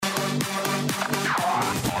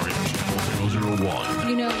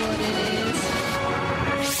know what it is.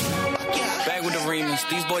 Back with the remix.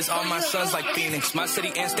 These boys are my sons like Phoenix. My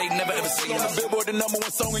city and state never ever seen on the us. Billboard, the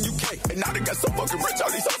 #1 song in UK. And now they got so fucking rich, all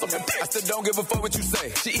these hoes on their dick. I still don't give a fuck what you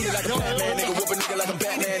say. She eat it like a Batman, nigga. Whoop a nigga like a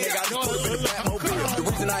Batman, nigga. I just put up in the Batmobile. The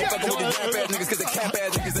reason I ain't fucking with these rap ass niggas, cause they cap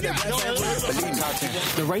ass niggas in their rap ass. Believe me.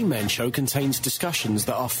 The Rain Man Show contains discussions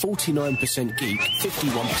that are 49% geek,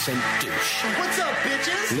 51% douche. What's up,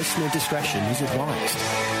 bitches? Listener discretion is advised.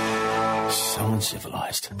 So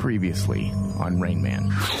uncivilized. Previously on Rain Man.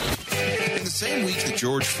 In the same week that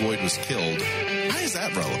George Floyd was killed, why is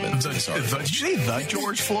that relevant to this article? Did you say the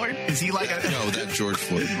George Floyd? Is he like a... No, that George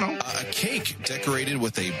Floyd. A cake decorated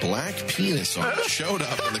with a black penis on it showed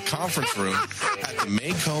up in the conference room at the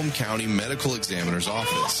Macomb County Medical Examiner's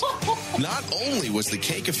office. Not only was the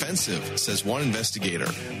cake offensive, says one investigator,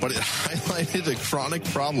 but it highlighted a chronic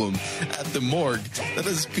problem at the morgue that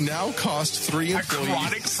has now cost 3 employees. A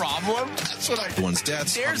chronic problem? That's what one's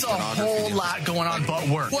deaths. There's a whole lot going on but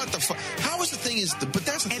work. What the fuck? How is the thing is... But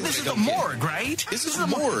that's the thing. And this is the morgue, right? This is the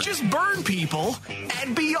morgue. Just burn people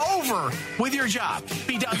and be over with your job.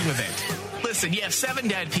 Be done with it. Listen, you have 7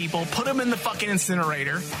 dead people. Put them in the fucking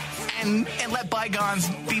incinerator and let bygones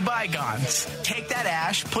be bygones. Take that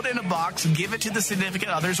ash, put it in a box, give it to the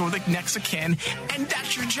significant others or the next of kin, and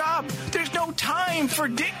that's your job. There's no time for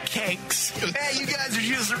dick cakes. Hey, you guys are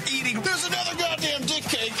just eating. There's another goddamn dick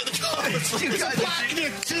cake in the conference. You guys black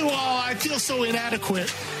dick too. Oh, I feel so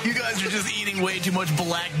inadequate. You guys are just eating way too much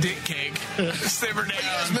black dick cake. Simmer down. You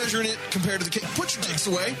guys measuring it compared to the cake. Put your dicks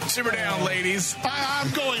away. Simmer down, ladies. I'm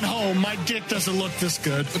going home. My dick doesn't look this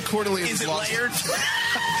good. Accordingly, is it layered? Can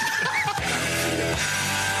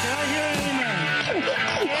I hear an amen?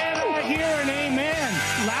 Can I hear an amen?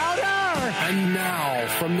 Louder! And now,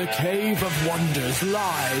 from the Cave of Wonders,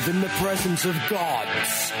 live in the presence of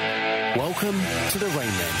gods, welcome to the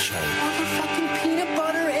Rain Man Show. Motherfucking peanut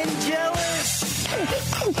butter and jelly.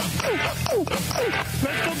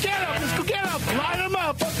 Let's go get up. Let's go get up. Line them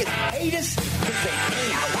up. Fucking hate us.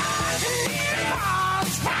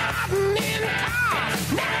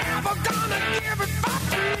 Never gonna give it for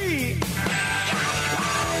free.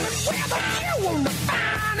 With a view on the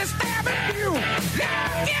finest avenue,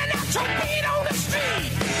 looking at your feet on the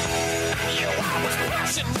street. You always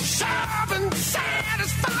pushing, shoving,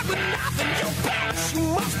 satisfied with nothing. Your pants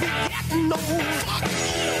must be getting old.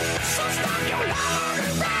 So stop your long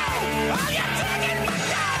road. While you're taking my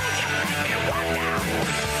gold, you make me wonder.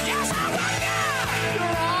 Yes, I wonder.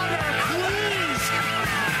 Your Honor, please.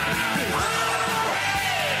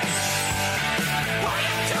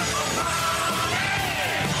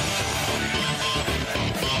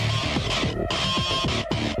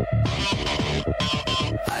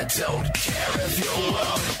 I don't care if your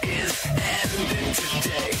world is ending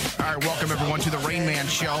today. All right, welcome everyone to the Rain Man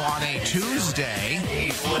Show on a Tuesday.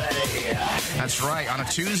 That's right, on a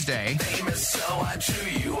Tuesday.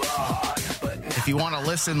 If you want to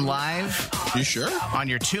listen live, you sure? On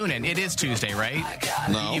your tune-in, it is Tuesday, right?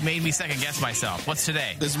 No. You made me second guess myself. What's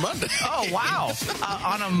today? It's Monday. Oh, wow.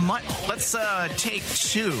 On a let's take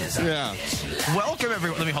 2. Yeah. Welcome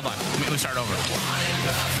everyone. Let me hold on. Let me start over.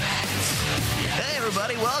 Hey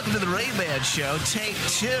everybody, welcome to the Rain Man Show, take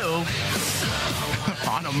 2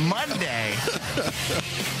 on a Monday.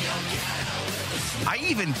 I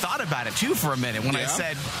even thought about it too for a minute when I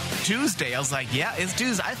said Tuesday. I was like, yeah, it's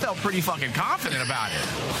Tuesday. I felt pretty fucking confident about it.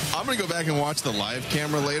 I'm going to go back and watch the live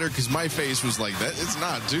camera later because my face was like, that. It's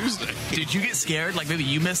not Tuesday. Did you get scared? Like maybe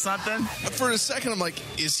you missed something? For a second, I'm like,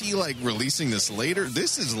 is he like releasing this later?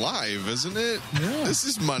 This is live, isn't it? Yeah. This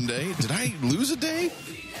is Monday. Did I lose a day?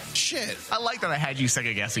 Shit. I like that I had you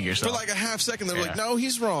second guessing yourself. For like a half second, they were like, no,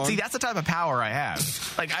 he's wrong. See, that's the type of power I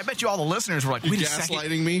have. Like, I bet you all the listeners were like, wait a second.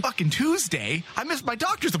 Gaslighting me? Fucking Tuesday? I missed my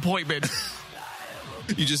doctor's appointment.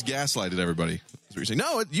 You just gaslighted everybody. That's what you're saying.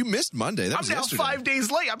 No, you missed Monday. That was now yesterday. 5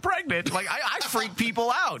 days late. I'm pregnant. Like, I freak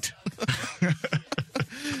people out.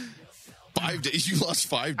 5 days? You lost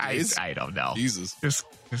 5 days? I don't know. Jesus. Just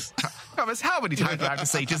Thomas, how many times do I have to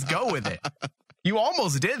say just go with it? You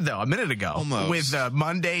almost did, though, a minute ago. Almost. With the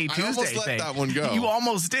Monday, Tuesday I almost let thing. that one go. You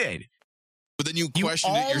almost did. But then you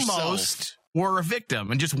questioned it yourself. You almost were a victim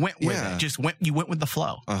and just went with it. You went with the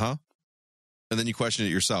flow. Uh-huh. And then you questioned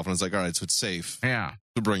it yourself, and I was like, all right, so it's safe. Yeah.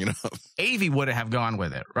 To bring it up. Avi would have gone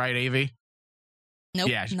with it. Right, Avi? Nope,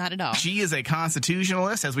 yeah, not at all. She is a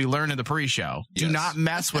constitutionalist, as we learned in the pre-show. Yes. Do not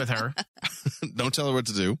mess with her. Don't tell her what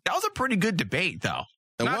to do. That was a pretty good debate, though.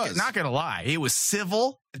 It was. Not going to lie. It was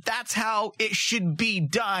civil. That's how it should be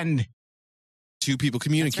done. 2 people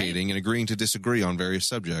communicating and agreeing to disagree on various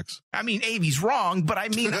subjects. I mean, Avi's wrong, but I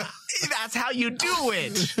mean, that's how you do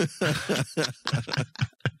it.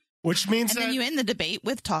 Which means And then you end the debate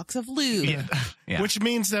with talks of lube. Yeah. Which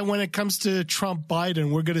means that when it comes to Trump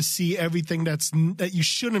Biden, we're going to see everything that you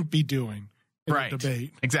shouldn't be doing in a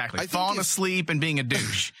debate. Exactly. Falling asleep and being a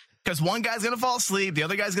douche. Because one guy's going to fall asleep, the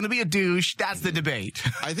other guy's going to be a douche. That's the debate.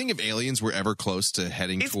 I think if aliens were ever close to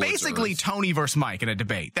heading It's towards basically Earth, Tony versus Mike in a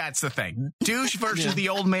debate. That's the thing. Douche versus the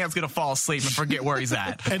old man's going to fall asleep and forget where he's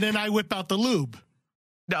at. And then I whip out the lube.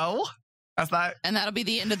 No, that's not. And that'll be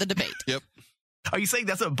the end of the debate. Yep. Are you saying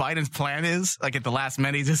that's what Biden's plan is? Like at the last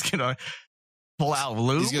minute, he's just going to pull out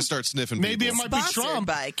lube? he's going to start sniffing Maybe people. it might be Sponsored Trump.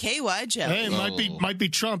 by KY Jelly. Hey, it might be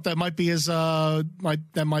Trump. That might be his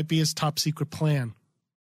top secret plan.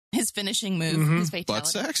 His finishing move, his fatality. Butt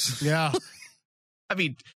sex? Yeah. I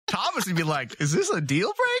mean, Thomas would be like, is this a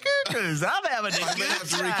deal breaker? Because I'm having a I'm going good to have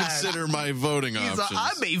to time. reconsider my voting He's options.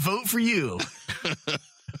 like, I may vote for you.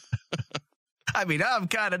 I mean, I'm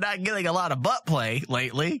kind of not getting a lot of butt play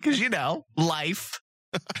lately because, life.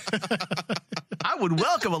 I would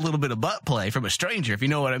welcome a little bit of butt play from a stranger, if you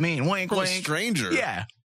know what I mean. Wink, From a wink. stranger? Yeah.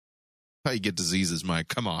 How you get diseases, Mike?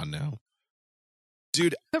 Come on now.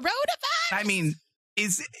 Dude, Coronavirus. I mean,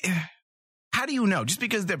 how do you know? Just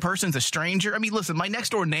because the person's a stranger? I mean, listen, my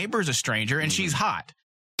next door neighbor is a stranger and she's hot.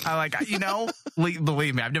 I like,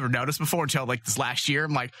 believe me, I've never noticed before until like this last year.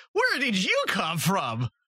 I'm like, where did you come from?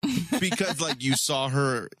 because like you saw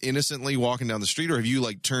her innocently walking down the street, or have you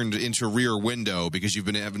like turned into a rear window because you've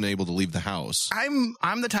been able to leave the house?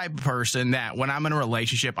 I'm the type of person that when I'm in a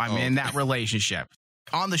relationship, I'm in that relationship.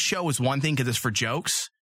 On the show is one thing because it's for jokes.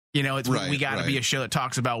 We got to be a show that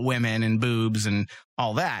talks about women and boobs and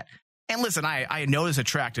all that. And listen, I notice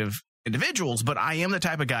attractive individuals, but I am the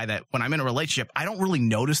type of guy that when I'm in a relationship, I don't really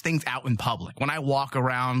notice things out in public. When I walk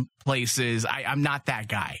around places, I'm not that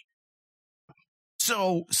guy.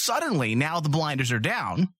 So suddenly now the blinders are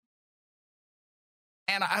down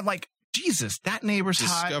and I'm like, Jesus, that neighbor's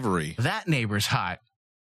Discovery. hot. That neighbor's hot.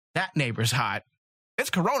 That neighbor's hot.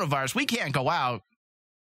 It's coronavirus. We can't go out.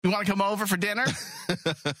 You want to come over for dinner?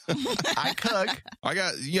 I cook.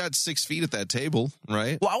 You got 6 feet at that table,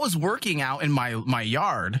 right? Well, I was working out in my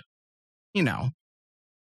yard,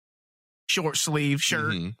 short sleeve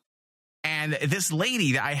shirt. Mm-hmm. And this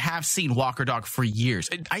lady that I have seen walk her dog for years.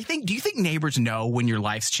 Do you think neighbors know when your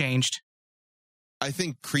life's changed? I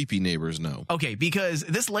think creepy neighbors know. Okay, because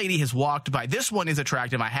this lady has walked by. This one is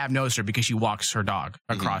attractive. I have noticed her because she walks her dog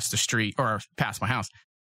across the street or past my house.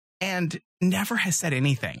 And never has said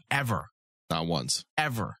anything, ever. Not once.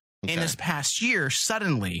 Ever. Okay. In this past year,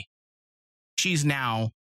 suddenly, she's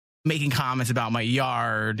now making comments about my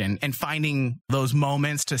yard and finding those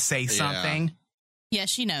moments to say something. Yeah,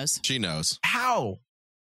 she knows. She knows. How?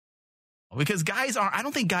 Because I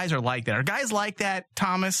don't think guys are like that. Are guys like that,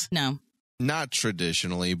 Thomas? No. Not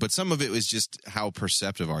traditionally, but some of it was just how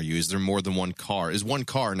perceptive are you? Is there more than one car? Is one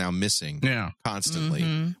car now missing constantly?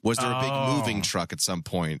 Mm-hmm. Was there a big moving truck at some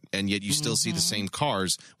point, and yet you still see the same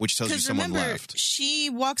cars, which tells you someone left? She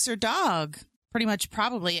walks her dog pretty much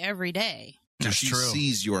probably every day. So she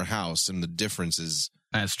sees your house, and the difference is...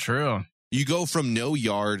 That's true. You go from no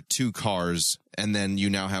yard to cars, and then you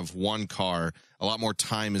now have one car. A lot more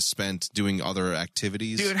time is spent doing other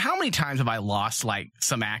activities. Dude, how many times have I lost like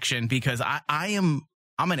some action because I'm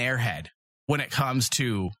an airhead when it comes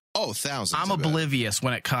to thousands. I'm oblivious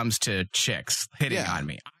when it comes to chicks hitting on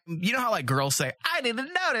me. You know how like girls say, I didn't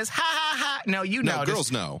notice, ha ha ha. No, notice.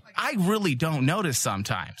 Girls know. I really don't notice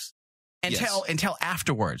sometimes until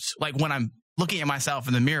afterwards. Like when I'm looking at myself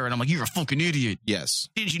in the mirror and I'm like, you're a fucking idiot. Yes.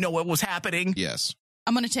 Didn't you know what was happening? Yes.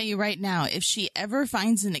 I'm going to tell you right now, if she ever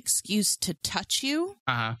finds an excuse to touch you,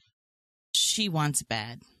 she wants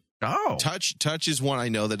bad. Oh. Touch is one I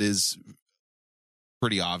know that is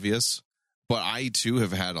pretty obvious, but I too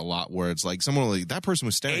have had a lot where it's like someone like that person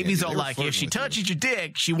was staring Babies at you. are like, if she touches your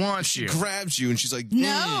dick, she wants you. She grabs you and she's like,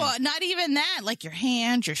 no, not even that. Like your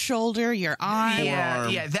hand, your shoulder, your arm.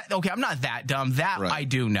 Yeah. Okay, I'm not that dumb. That I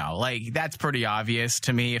do know. Like that's pretty obvious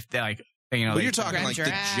to me. If they like. But you're talking like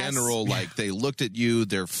the general, like they looked at you,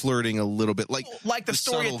 they're flirting a little bit. Like the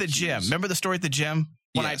story at the gym. Remember the story at the gym?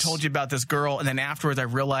 When I told you about this girl, and then afterwards I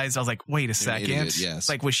realized, I was like, wait a second. Idiot, yes.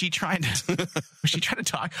 Like, was she trying to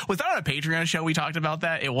talk? Was that on a Patreon show we talked about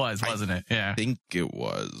that? It was, wasn't it? Yeah. I think it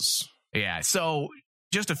was. Yeah. So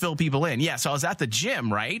just to fill people in. Yeah. So I was at the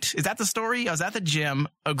gym, right? Is that the story? I was at the gym.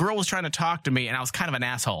 A girl was trying to talk to me, and I was kind of an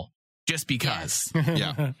asshole just because. Yes.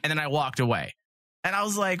 Yeah. And then I walked away. And I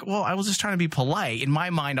was like, well, I was just trying to be polite. In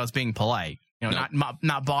my mind, I was being polite.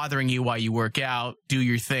 Not bothering you while you work out, do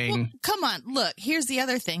your thing. Well, come on. Look, here's the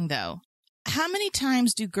other thing, though. How many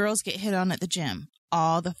times do girls get hit on at the gym?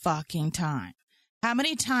 All the fucking time. How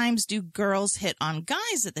many times do girls hit on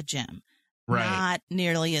guys at the gym? not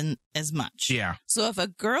nearly as much. Yeah. So if a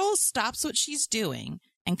girl stops what she's doing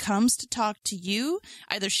and comes to talk to you,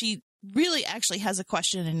 either she really actually has a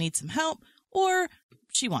question and needs some help, or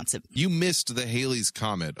she wants it. You missed the Haley's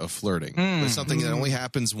Comet of flirting. It's something that only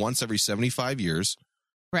happens once every 75 years.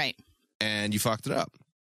 Right. And you fucked it up.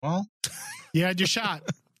 Well, you had your shot.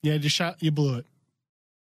 You blew it.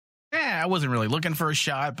 Yeah, I wasn't really looking for a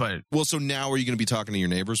shot, but... Well, so now are you going to be talking to your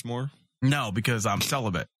neighbors more? No, because I'm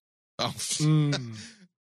celibate. Oh.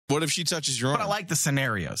 What if she touches your arm? But I like the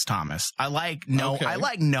scenarios, Thomas. I like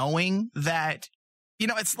knowing that,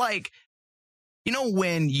 it's like,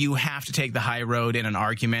 when you have to take the high road in an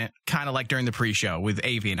argument, kind of like during the pre-show with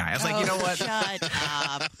Avi and I. I was like, you know what? Shut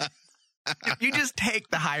up. You just take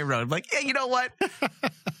the high road. Like, hey, you know what?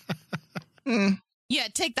 Yeah,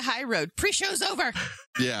 take the high road. Pre-show's over.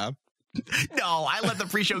 Yeah. No, I let the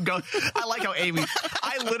pre-show go. I like how Amy,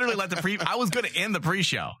 I literally let I was going to end the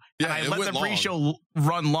pre-show. Yeah, and I let the pre-show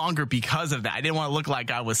run longer because of that. I didn't want to look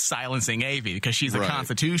like I was silencing Amy because she's a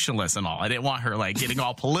constitutionalist and all. I didn't want her getting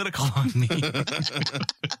all political on me.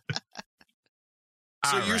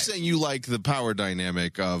 So you're saying you like the power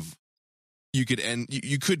dynamic of you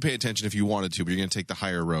could pay attention if you wanted to, but you're going to take the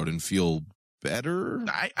higher road and feel better?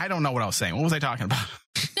 I don't know what I was saying. What was I talking about?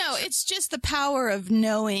 No, it's just the power of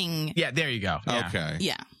knowing. Yeah, there you go. Yeah. Okay.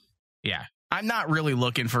 Yeah. I'm not really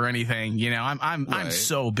looking for anything. I'm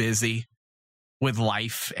so busy with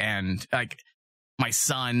life and my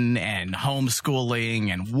son and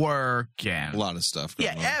homeschooling and work and a lot of stuff.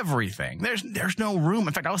 Yeah, everything. There's no room.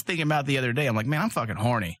 In fact, I was thinking about it the other day. I'm like, man, I'm fucking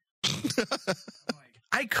horny.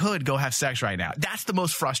 I could go have sex right now. That's the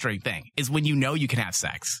most frustrating thing is when you know you can have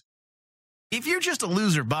sex. If you're just a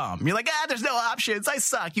loser bum, you're like, there's no options. I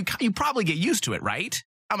suck. You probably get used to it, right?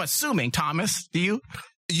 I'm assuming, Thomas. Do you?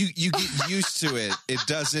 You get used to it. It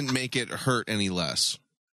doesn't make it hurt any less.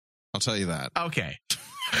 I'll tell you that. Okay.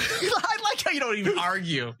 I like how you don't even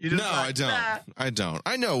argue. No, I don't. I don't.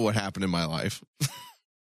 I know what happened in my life.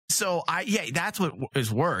 So that's what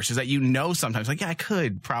is worse is that sometimes I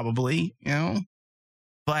could probably,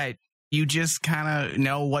 but you just kind of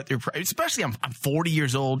know what they're, especially I'm 40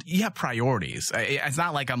 years old. You have priorities. It's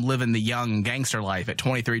not like I'm living the young gangster life at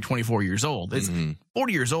 23, 24 years old. It's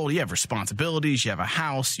 40 years old. You have responsibilities. You have a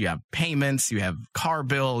house. You have payments. You have car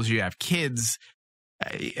bills. You have kids.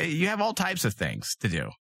 You have all types of things to do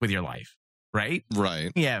with your life, right?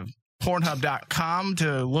 Right. You have Pornhub.com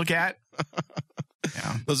to look at.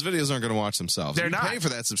 Yeah. Those videos aren't going to watch themselves. They're not. Pay for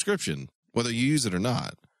that subscription, whether you use it or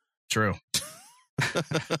not. True.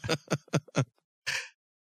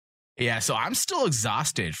 Yeah, so I'm still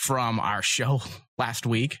exhausted from our show last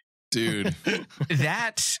week. Dude.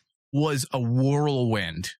 That was a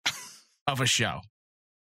whirlwind of a show.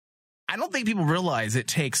 I don't think people realize it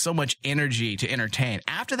takes so much energy to entertain.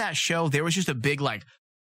 After that show, there was just a big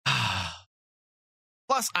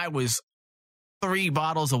plus I was 3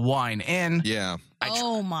 bottles of wine in. Yeah.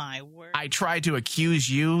 Oh my word. I tried to accuse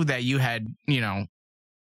you that you had,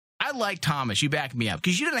 I like Thomas. You backed me up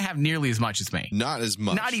because you didn't have nearly as much as me. Not as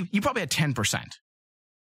much. Not even. You probably had 10%.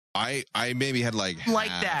 I maybe had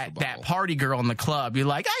that party girl in the club. You're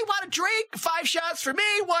like, I want a drink. 5 shots for me,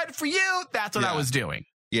 1 for you. That's what I was doing.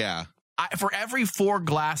 Yeah. For every 4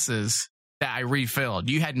 glasses that I refilled,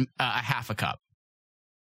 you had a half a cup.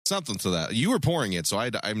 Something to that. You were pouring it, so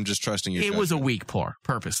I'm just trusting you. It was a weak pour,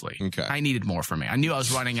 purposely. Okay. I needed more for me. I knew I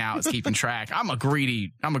was running out. I was keeping track. I'm a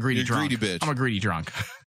greedy You're drunk. Greedy bitch. I'm a greedy drunk.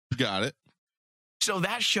 Got it. So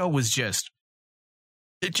that show was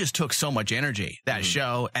it just took so much energy, that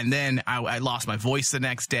show. And then I lost my voice the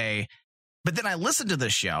next day. But then I listened to the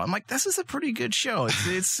show. I'm like, this is a pretty good show.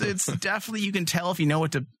 It's definitely, you can tell if you know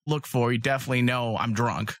what to look for. You definitely know I'm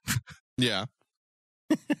drunk. Yeah.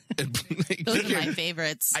 Those are my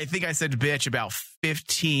favorites. I think I said bitch about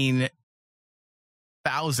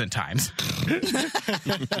 15,000 times,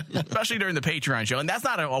 especially during the Patreon show. And that's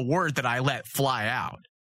not a word that I let fly out.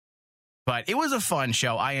 But it was a fun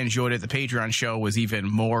show. I enjoyed it. The Patreon show was even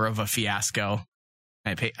more of a fiasco.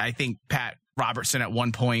 I think Pat Robertson at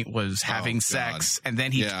one point was having sex, and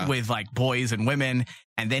then with boys and women,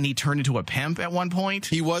 and then he turned into a pimp at one point.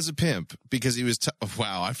 He was a pimp because he was.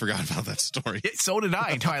 Wow, I forgot about that story. So did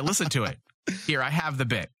I until I listened to it. Here, I have the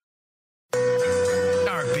bit. All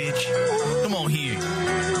right, bitch, come on here.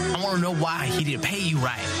 I want to know why he didn't pay you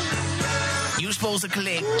right. You were supposed to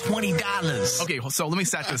collect $20. Okay, so let me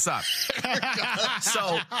set this up.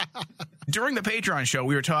 So during the Patreon show,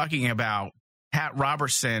 we were talking about Pat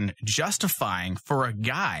Robertson justifying for a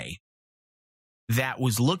guy that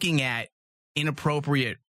was looking at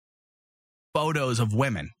inappropriate photos of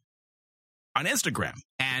women on Instagram.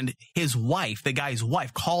 And his wife, the guy's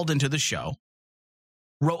wife, called into the show,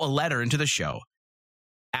 wrote a letter into the show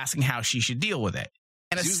asking how she should deal with it.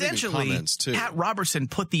 And essentially, Pat Robertson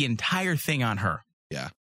put the entire thing on her. Yeah.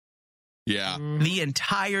 Yeah. The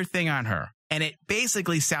entire thing on her. And it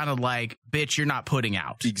basically sounded like, bitch, you're not putting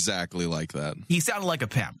out. Exactly like that. He sounded like a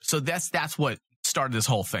pimp. So that's what started this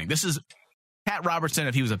whole thing. This is Pat Robertson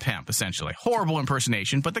if he was a pimp, essentially. Horrible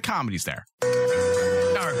impersonation, but the comedy's there. All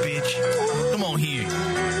right, bitch. Come on here.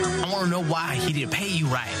 I want to know why he didn't pay you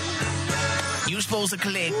right. You were supposed to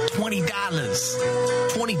collect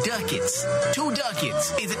 $20, 20 ducats, 2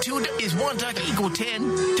 ducats. Is 1 ducat equal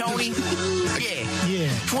 10, Tony? Yeah.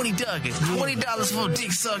 20 ducats, $20 for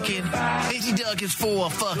dick sucking, 50 ducats for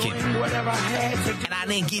fucking. And I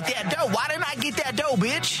didn't get that dough. Why didn't I get that dough,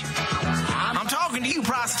 bitch? I'm talking to you,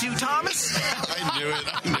 prostitute Thomas. I knew it.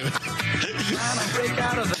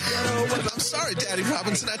 I'm sorry, Daddy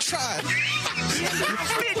Robinson. I tried.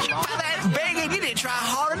 Bitch, by that banging, you didn't try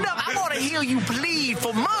hard enough. I want to hear you plead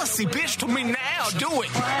for mercy, bitch, to me now. Do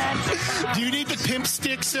it. Do you need the pimp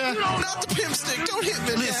stick, sir? No, not the pimp stick. Don't hit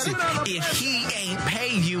me, Listen, if he ain't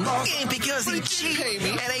pay you, it ain't because he cheat.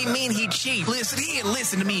 That ain't mean he cheat. Listen here,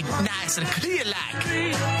 listen to me nice and clear like.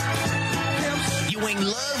 You ain't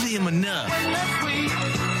love him enough.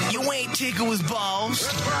 You ain't tickle his balls.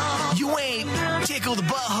 You ain't tickle the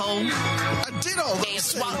butthole. I did all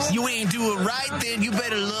those things. You ain't do it right, then you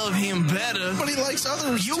better love him better. But he likes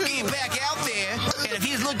others, You too. get back out there, and if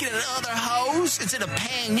he's looking at other hoes instead of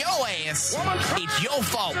paying your ass, it's your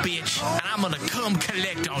fault, bitch. And I'm gonna come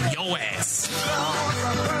collect on your ass.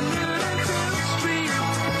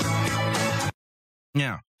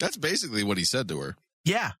 Yeah. That's basically what he said to her.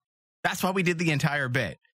 Yeah. That's why we did the entire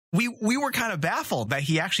bit. We were kind of baffled that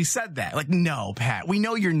he actually said that. Like, no, Pat, we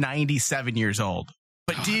know you're 97 years old,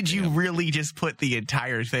 but did you really just put the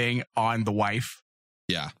entire thing on the wife?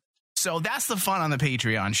 Yeah. So that's the fun on the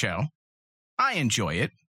Patreon show. I enjoy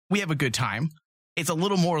it. We have a good time. It's a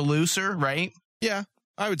little more looser, right? Yeah,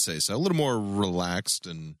 I would say so. A little more relaxed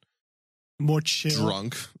and more chill.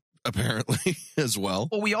 Drunk, apparently, as well.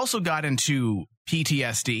 Well, we also got into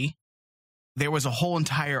PTSD. There was a whole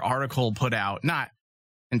entire article put out, not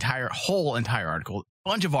entire article,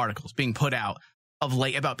 bunch of articles being put out of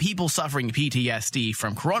late about people suffering PTSD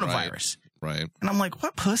from coronavirus. Right. And I'm like,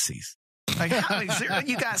 what pussies? Like,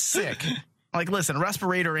 you got sick. Like, listen, a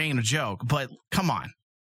respirator ain't a joke, but come on.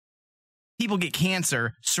 People get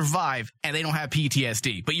cancer, survive, and they don't have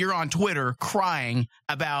PTSD. But you're on Twitter crying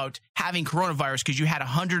about having coronavirus because you had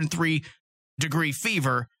 103-degree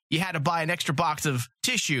fever. You had to buy an extra box of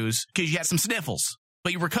tissues because you had some sniffles.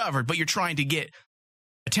 But you recovered, but you're trying to get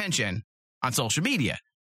attention on social media.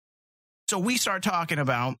 So we start talking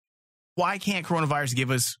about why can't coronavirus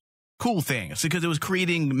give us cool things? Because it was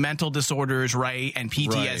creating mental disorders, right? And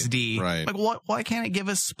PTSD. Right. Like, why can't it give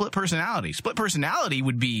us split personality? Split personality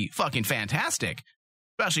would be fucking fantastic,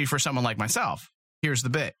 especially for someone like myself. Here's the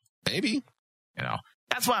bit. Maybe. You know,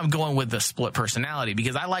 that's why I'm going with the split personality,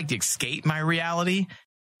 because I like to escape my reality.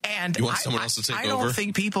 And you want someone else to take over? I don't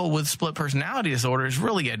think people with split personality disorder is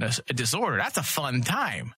really a disorder. That's a fun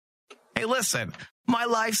time. Hey, listen, my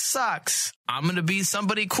life sucks. I'm going to be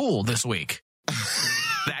somebody cool this week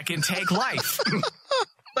that can take life.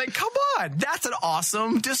 Like, come on. That's an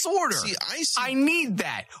awesome disorder. I need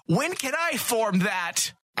that. When can I form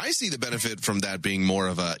that? I see the benefit from that being more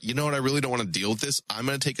of a, you know what, I really don't want to deal with this. I'm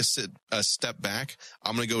going to take a step back.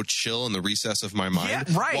 I'm going to go chill in the recess of my mind. Yeah,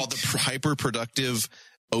 right. While the hyper-productive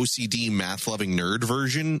OCD math-loving nerd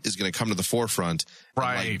version is going to come to the forefront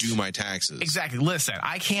and like, do my taxes. Exactly. Listen,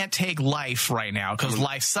 I can't take life right now because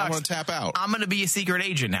life sucks. I want to tap out. I'm going to be a secret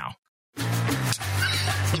agent now. You're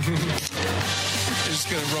just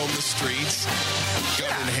going to roam the streets, gun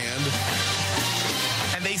in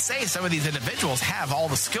hand. And they say some of these individuals have all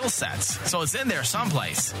the skill sets, so it's in there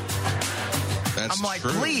someplace. That's I'm like,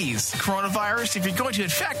 true. please, coronavirus, if you're going to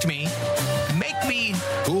infect me, make me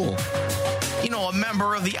cool. You know, a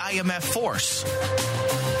member of the IMF force.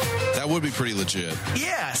 That would be pretty legit.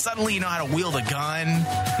 Yeah, suddenly you know how to wield a gun.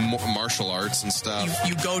 Martial arts and stuff.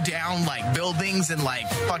 You go down like buildings and like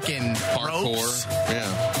fucking parkour. Ropes.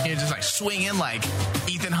 Yeah. You're just like swinging like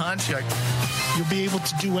Ethan Hunt. You're like, you'll be able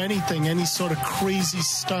to do anything, any sort of crazy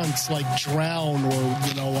stunts like drown or,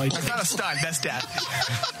 you know, like. That's not a stunt, that's death.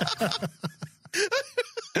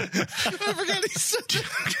 I forgot he said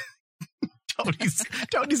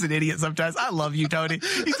Tony's an idiot sometimes. I love you, Tony.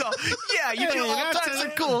 He's all, yeah, you do all types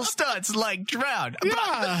of cool stunts like drown.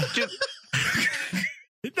 Yeah.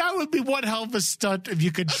 That would be one hell of a stunt if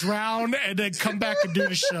you could drown and then come back and do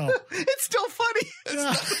the show. It's still funny. It's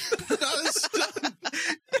not a stunt.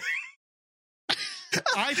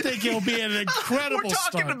 I think it'll be an incredible We're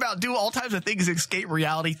talking stunt. about do all types of things escape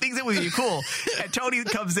reality, things that would be cool. And Tony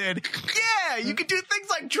comes in, yeah, you can do things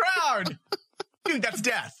like drown. Dude, that's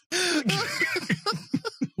death.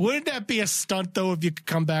 Wouldn't that be a stunt, though, if you could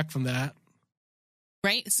come back from that?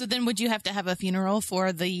 Right? So then would you have to have a funeral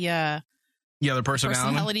for the other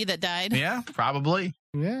personality that died? Yeah, probably.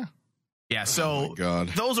 Yeah. Yeah, so God.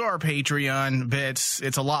 Those are our Patreon bits.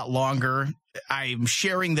 It's a lot longer. I'm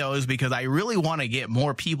sharing those because I really want to get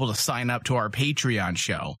more people to sign up to our Patreon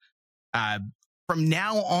show. From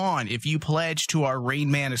now on, if you pledge to our Rain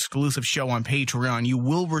Man exclusive show on Patreon, you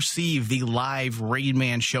will receive the live Rain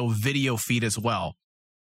Man show video feed as well.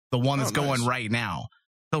 The one that's going right now.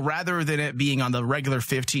 So rather than it being on the regular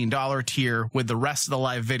 $15 tier with the rest of the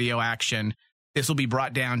live video action, this will be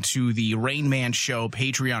brought down to the Rain Man Show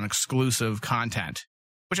Patreon exclusive content,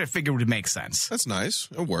 which I figured would make sense. That's nice.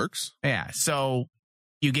 It works. Yeah. So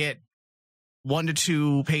you get 1 to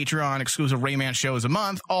 2 Patreon exclusive Rain Man shows a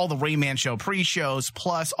month, all the Rain Man Show pre-shows,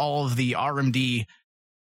 plus all of the RMD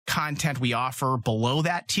content we offer below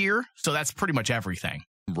that tier. So that's pretty much everything.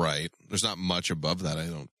 Right. There's not much above that, I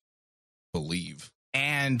don't believe.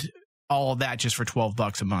 And all of that just for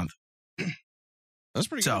 $12 a month. That's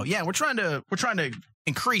pretty good. So yeah, we're trying to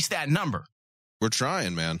increase that number. We're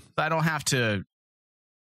trying, man. I don't have to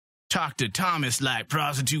talk to Thomas like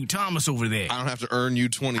prostitute Thomas over there. I don't have to earn you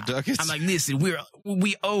 20 ducats. I'm like, listen,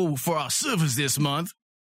 we owe for our service this month.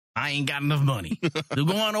 I ain't got enough money. So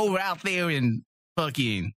go on over out there and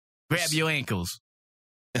fucking grab your ankles.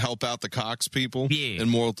 Help out the Cox people. Yeah.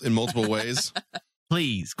 In multiple ways.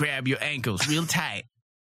 Please grab your ankles real tight.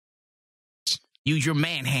 Use your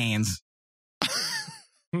man hands.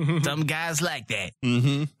 Some guys like that.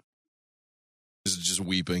 Mm-hmm. Just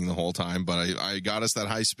weeping the whole time, but I got us that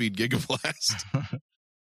high-speed Gigablast.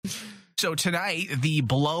 So tonight, the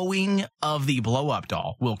blowing of the blow-up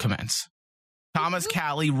doll will commence. Thomas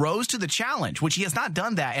Callie rose to the challenge, which he has not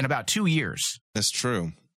done that in about 2 years. That's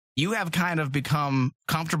true. You have kind of become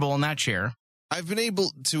comfortable in that chair. I've been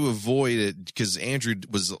able to avoid it because Andrew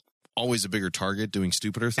was always a bigger target doing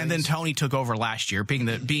stupider things. And then Tony took over last year,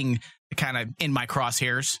 being kind of in my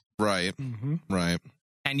crosshairs. Right. Mm-hmm. Right.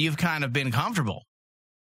 And you've kind of been comfortable.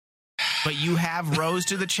 But you have rose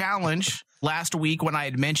to the challenge last week when I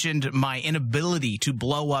had mentioned my inability to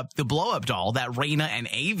blow up the blow-up doll that Raina and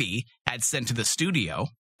Avi had sent to the studio.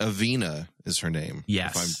 Avina is her name.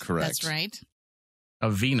 Yes. If I'm correct. That's right.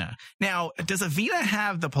 Avina. Now, does Avina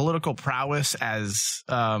have the political prowess as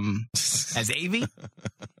Avi?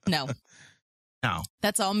 No. No.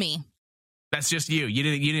 That's all me. That's just you. You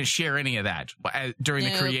didn't share any of that during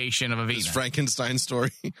the creation of Avina. This Frankenstein story.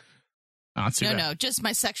 Oh, that's too bad. No, just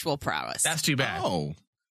my sexual prowess. That's too bad. Oh.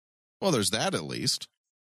 Well, there's that at least.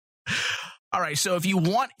 All right. So if you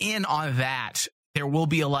want in on that, there will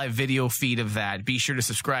be a live video feed of that. Be sure to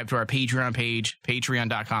subscribe to our Patreon page,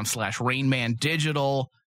 patreon.com/RainmanDigital,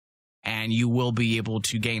 and you will be able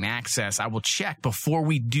to gain access. I will check before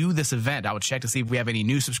we do this event. I will check to see if we have any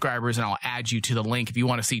new subscribers, and I'll add you to the link if you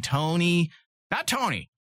want to see Tony. Not Tony.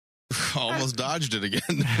 Almost dodged it again.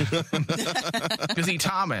 To see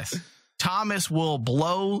Thomas. Thomas will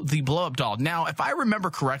blow the blow-up doll. Now, if I remember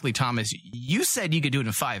correctly, Thomas, you said you could do it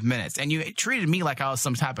in 5 minutes, and you treated me like I was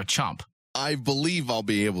some type of chump. I believe I'll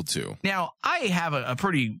be able to. Now, I have a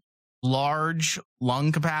pretty large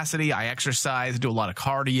lung capacity. I exercise, do a lot of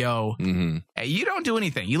cardio. Mm-hmm. You don't do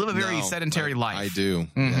anything. You live a very sedentary life. I do.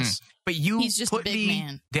 Mm-hmm. Yes. But He's just put a big me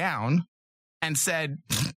man. down and said,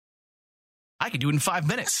 I could do it in 5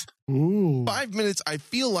 minutes. Ooh. 5 minutes, I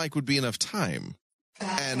feel like would be enough time.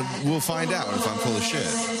 And we'll find out if I'm full of shit.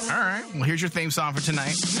 All right. Well, here's your theme song for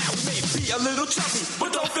tonight. Now we may be a little choppy,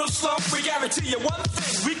 but don't feel slumped. We guarantee you one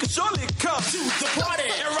thing: we can surely come to the party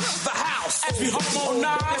and rock the house as we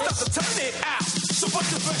harmonize and start to turn it out. So what's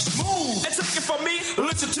the best move? And take it from me,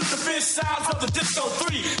 listen to the best sounds of the Disco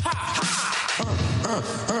 3. Ha ha!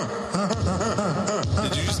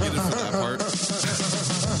 Did you just get it for that part?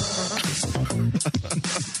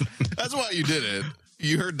 That's why you did it.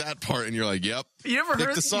 You heard that part and you're like, "Yep." You never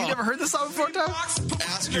heard the song? You never heard the song before, Tom?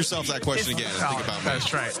 Ask yourself that question again and think about me.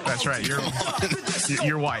 That's right. That's right.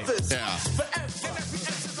 You're white. Yeah.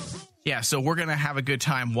 Yeah. So we're gonna have a good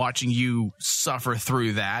time watching you suffer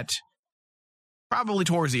through that. Probably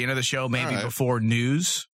towards the end of the show, maybe before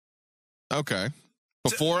news. Okay.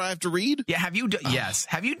 Before I have to read? Yeah. Have you? Yes.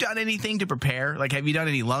 Have you done anything to prepare? Like, have you done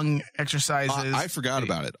any lung exercises? I forgot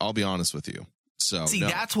about it. I'll be honest with you. So see,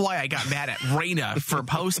 that's why I got mad at Raina for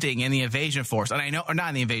posting in the Invasion Force, and I know, or not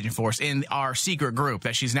in the Invasion Force, in our secret group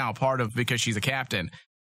that she's now a part of because she's a captain.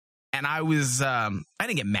 And I was, I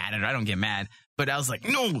didn't get mad at her. I don't get mad, But I was like,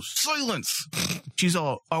 no, silence. She's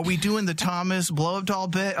all, are we doing the Thomas blow-up doll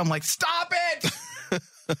bit? I'm like, stop it.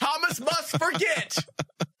 Thomas must forget.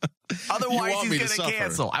 Otherwise, he's going to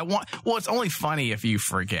cancel. Well, it's only funny if you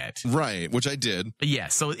forget. Right, which I did. Yeah,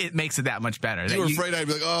 so it makes it that much better. You were afraid I'd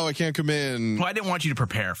be like, oh, I can't come in. Well, I didn't want you to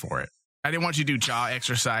prepare for it. I didn't want you to do jaw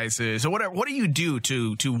exercises or whatever. What do you do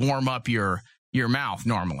to warm up your mouth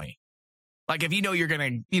normally? Like if you know you're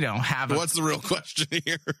going to, have What's the real question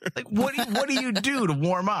here? Like what do you do to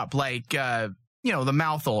warm up? Like, the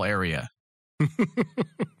mouth hole area.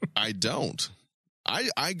 I don't.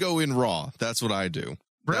 I go in raw. That's what I do.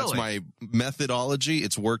 Really? That's my methodology.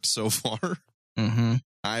 It's worked so far. Mm-hmm.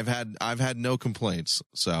 I've had no complaints.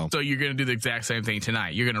 So you're going to do the exact same thing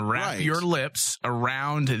tonight. You're going to wrap your lips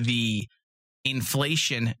around the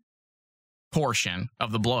inflation portion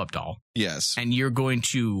of the blow-up doll. Yes. And you're going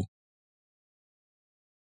to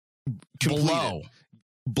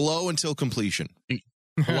blow until completion.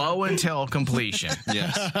 Blow until completion.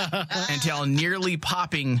 Yes. Until nearly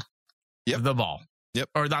popping the ball. Yep.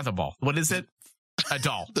 Or not the ball. What is it? A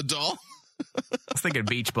doll. The doll? I was thinking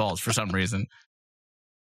beach balls for some reason.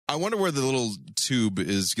 I wonder where the little tube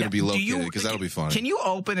is going to be located, because that'll be fun. Can you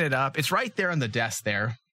open it up? It's right there on the desk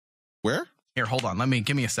there. Where? Here, hold on.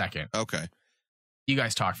 Give me a second. Okay. You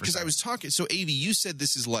guys talk for a second. Because I was talking. So, Avi, you said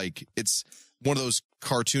this is it's one of those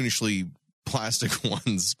cartoonishly plastic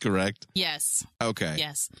ones, correct? Yes. Okay.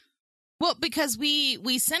 Yes. Well, because we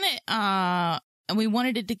sent it, and we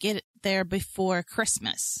wanted it to get there before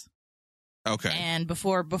Christmas. Okay. And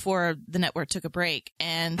before the network took a break.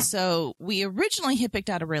 And so we originally had picked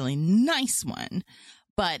out a really nice one,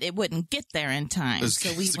 but it wouldn't get there in time. So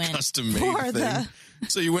we went custom made for thing.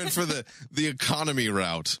 So you went for the economy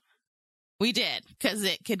route. We did, because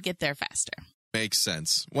it could get there faster. Makes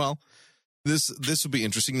sense. Well, this will be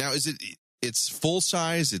interesting. Now, it's full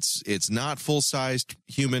size? It's not full sized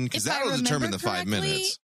human? Because that'll determine the 5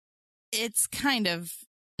 minutes. It's kind of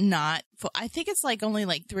not full. I think it's only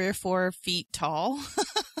 3 or 4 feet tall.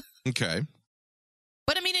 Okay.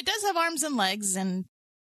 But I mean, it does have arms and legs, and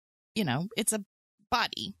it's a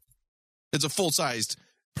body. It's a full sized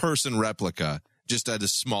person replica, just at a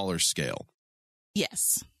smaller scale.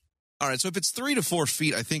 Yes. All right. So if it's 3 to 4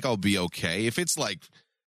 feet, I think I'll be okay. If it's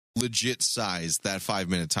legit size, that 5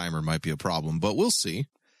 minute timer might be a problem, but we'll see.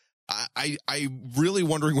 I really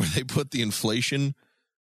wondering where they put the inflation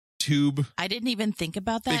tube. I didn't even think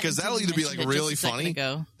about that, because that'll either be really funny.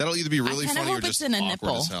 That'll either be really funny or just in a awkward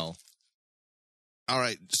nipple. As hell. All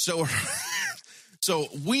right, so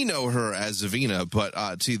we know her as Zavina,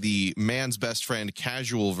 but to the man's best friend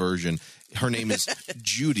casual version, her name is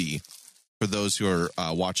Judy. For those who are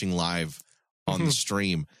watching live on the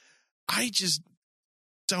stream, I just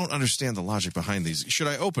don't understand the logic behind these. Should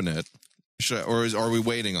I open it? Or are we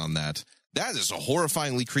waiting on that? That is a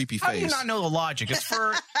horrifyingly creepy face. How do you not know the logic? It's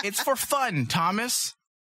for fun, Thomas.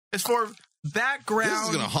 It's for background. This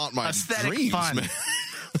is going to haunt my aesthetic dreams, fun. man.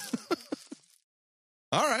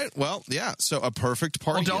 All right. Well, yeah. So a perfect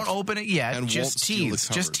party. Well, don't open it yet. And just tease.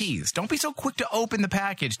 Just tease. Don't be so quick to open the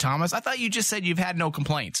package, Thomas. I thought you just said you've had no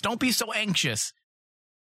complaints. Don't be so anxious.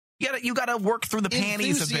 You gotta work through the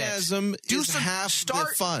panties a bit. Enthusiasm is half the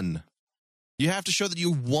fun. You have to show that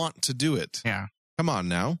you want to do it. Yeah. Come on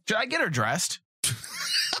now. Should I get her dressed?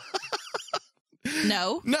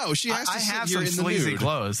 No. No, she has to sit have here some in the sleazy nude.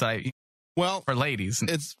 clothes. Well, for ladies.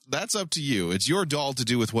 That's up to you. It's your doll to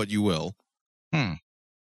do with what you will.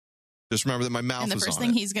 Just remember that my mouth is on it. And the first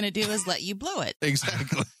thing he's going to do is let you blow it.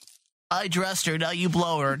 Exactly. I dressed her. Now you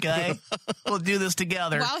blow her, okay? We'll do this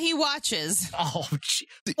together. While he watches. Oh,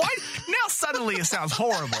 why? Now suddenly it sounds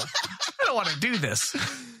horrible. I don't want to do this.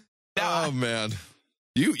 Oh, man.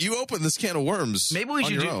 You open this can of worms. Maybe we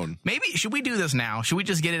on should your own. Maybe should we do this now? Should we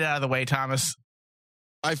just get it out of the way, Thomas?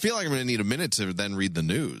 I feel like I'm going to need a minute to then read the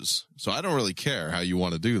news. So I don't really care how you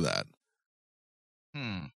want to do that.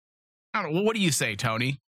 I don't know. What do you say,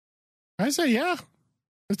 Tony? I say, yeah.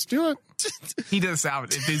 Let's do it. He does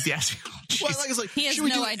sound enthusiastic. Well, it's he has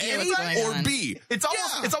no idea what's going or on. B. It's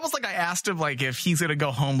almost like I asked him if he's gonna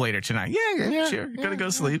go home later tonight. Yeah, sure. Gonna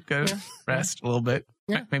go sleep, gotta rest a little bit.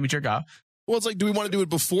 Yeah. Maybe jerk off. Well, it's do we want to do it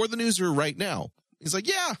before the news or right now? He's like,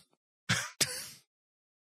 yeah.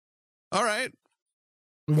 All right.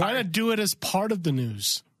 Why not do it as part of the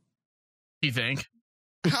news? You think?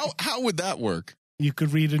 How would that work? You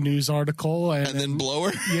could read a news article and then blow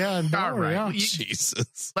her? Yeah, and blow All her, right. yeah.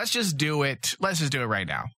 Jesus. Let's just do it. Let's just do it right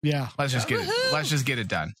now. Yeah. Let's just get it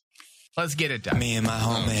done. Let's get it done. Me and my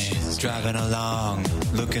homies driving along,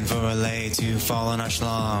 looking for a lay to fall on our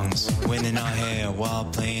schlongs. Winning our hair while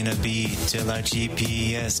playing a beat till our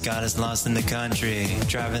GPS got us lost in the country.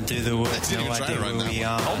 Driving through the woods, no idea where we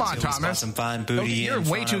are. Hold on, Thomas. Some fine booty you're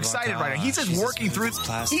way too excited right now. He's just working through.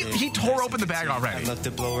 He tore open the bag already.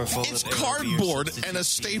 It's cardboard and a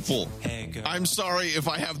staple. I'm sorry if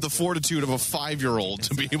I have the fortitude of a 5-year-old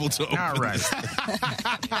to be able to open All right.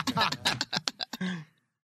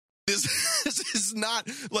 This is not,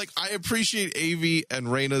 like, I appreciate AV and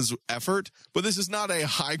Raina's effort, but this is not a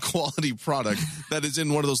high-quality product that is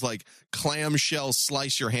in one of those, like, clamshell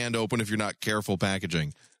slice-your-hand-open if you're not careful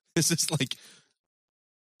packaging. This is, like,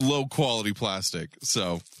 low-quality plastic.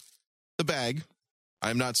 So, the bag,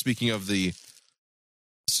 I'm not speaking of the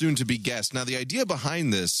soon-to-be guest. Now, the idea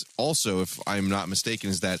behind this, also, if I'm not mistaken,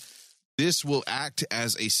 is that this will act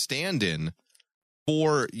as a stand-in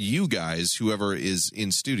for you guys, whoever is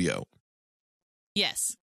in studio.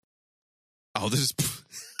 Yes. Oh, this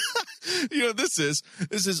is,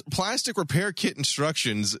 this is plastic repair kit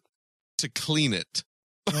instructions to clean it.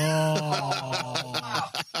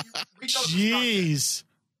 Oh, jeez.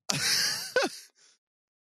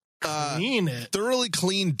 Clean it. Thoroughly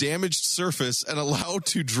clean damaged surface and allow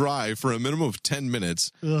to dry for a minimum of 10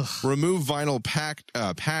 minutes. Ugh. Remove vinyl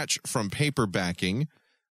patch from paper backing.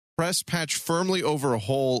 Press patch firmly over a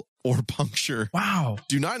hole or puncture. Wow.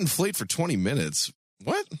 Do not inflate for 20 minutes.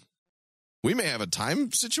 What? We may have a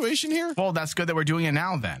time situation here. Well, that's good that we're doing it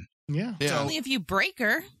now then. Yeah. Only if you break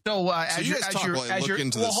her. So, as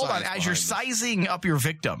you're sizing up your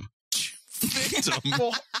victim. Victim?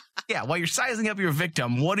 Well, yeah, while you're sizing up your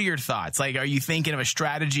victim, what are your thoughts? Like, are you thinking of a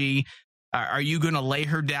strategy? Are you going to lay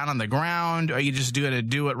her down on the ground? Are you just going to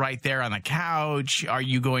do it right there on the couch? Are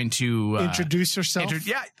you going to introduce yourself?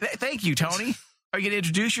 Thank you, Tony. Are you going to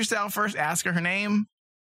introduce yourself first? Ask her name?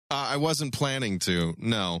 I wasn't planning to.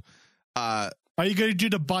 No. Are you going to do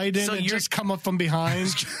the Biden and just come up from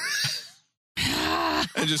behind?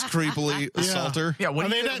 And just creepily assault her? Yeah, what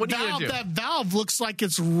are you going to do? That valve looks like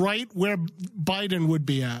it's right where Biden would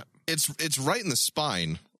be at. It's right in the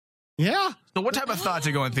spine. Yeah. So what type of thoughts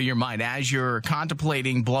are going through your mind as you're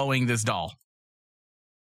contemplating blowing this doll?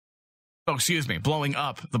 Oh, excuse me, blowing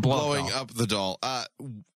up the Blowing up the doll.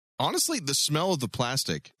 Honestly, the smell of the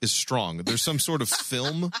plastic is strong. There's some sort of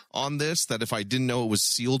film on this that if I didn't know it was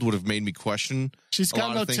sealed would have made me question She's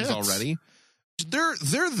got a lot of things tits. already. They're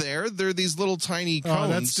there. They're these little tiny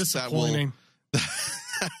cones that's disappointing. that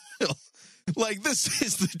will like, this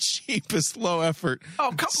is the cheapest low effort.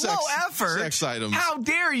 Oh, low effort sex items. How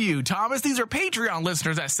dare you, Thomas? These are Patreon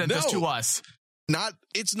listeners that sent this to us.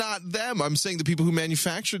 It's not them. I'm saying the people who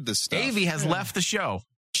manufactured this stuff. Avi has left the show.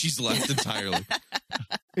 She's left entirely.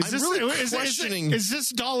 Is this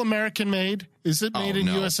doll American made? Is it made in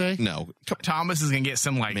USA? No. Thomas is going to get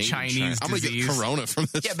some Chinese disease. I'm going to get corona from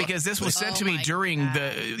this. Yeah, because this was sent to me during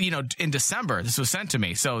in December. This was sent to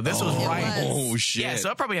me. So this was right. Oh, shit. Yeah,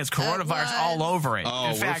 so it probably has coronavirus all over it.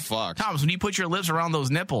 Oh, in fact, we're fucked. Thomas, when you put your lips around those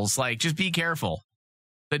nipples, just be careful.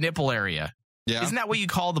 The nipple area. Yeah. Isn't that what you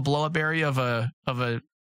call the blow up area of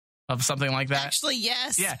something like that? Actually,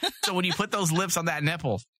 yes. Yeah. So when you put those lips on that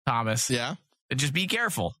nipple, Thomas. Yeah. Just be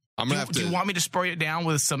careful. Do you want me to spray it down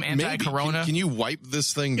with some anti-corona? Can you wipe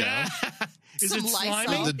this thing down? Is it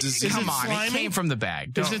slimy? Come on, it came from the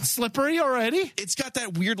bag. Is it slippery already? It's got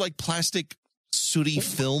that weird, plastic, sooty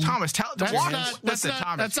film. Thomas,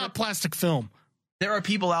 that's not plastic film. There are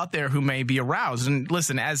people out there who may be aroused. And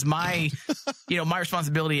listen, as my, my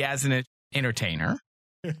responsibility as an entertainer,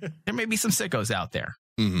 there may be some sickos out there,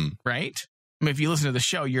 right? I mean, if you listen to the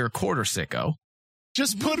show, you're a quarter sicko.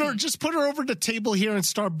 Just put her over the table here and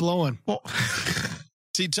start blowing. Well,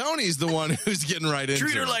 see, Tony's the one who's getting right into it.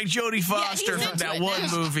 Treat her like Jodie Foster from that one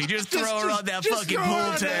movie. Just throw her on that fucking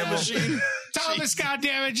pool table. Thomas,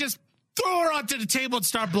 goddammit, just throw her onto the table and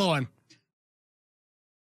start blowing.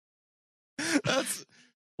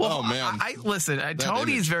 Oh man! Listen.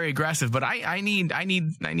 Tony's very aggressive, but we need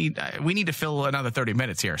to fill another 30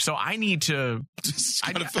 minutes here. So I need to.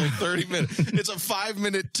 I gotta fill 30 minutes. It's a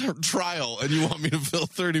 5-minute trial, and you want me to fill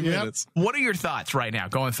 30 minutes? What are your thoughts right now,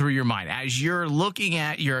 going through your mind as you're looking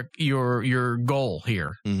at your goal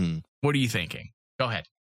here? Mm-hmm. What are you thinking? Go ahead.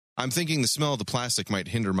 I'm thinking the smell of the plastic might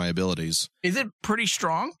hinder my abilities. Is it pretty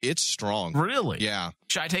strong? It's strong. Really? Yeah.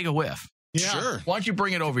 Should I take a whiff? Yeah. Sure. Why don't you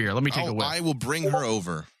bring it over here? Let me take a whiff. I will bring her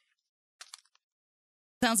over.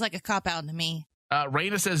 Sounds like a cop-out to me.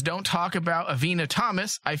 Raina says, don't talk about Avina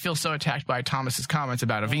Thomas. I feel so attacked by Thomas's comments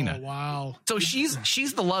about Avina. Oh, wow. So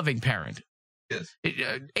she's the loving parent. Yes.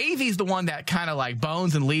 Avi's the one that kind of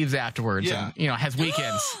bones and leaves afterwards and, has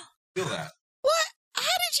weekends. Feel that. What? How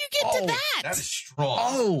did you get to that. That is strong.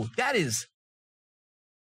 Oh, that is.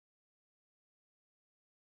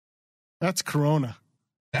 That's Corona.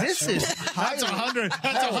 This is That's 100.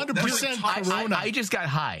 That's 100% Corona. I just got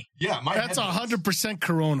high. Yeah, That's 100%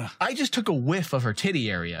 Corona. I just took a whiff of her titty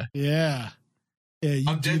area. Yeah. Yeah, you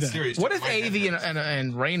I'm do dead that. serious. What if Avi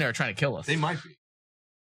and Raina are trying to kill us? They might be.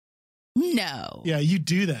 No. Yeah, you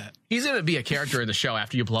do that. He's gonna be a character in the show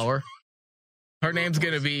after you blow her. Her name's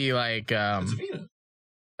gonna be like Avina.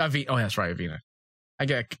 Oh, that's right, Avina. I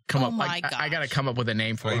gotta come Oh up. my I gotta come up with a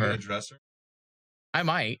name for Are you her. gonna dress her? I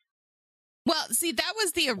might. Well, see, that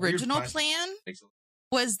was the original plan,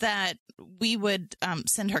 was that we would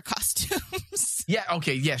send her costumes. Yeah.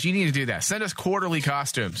 Okay. Yes, you need to do that. Send us quarterly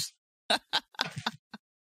costumes.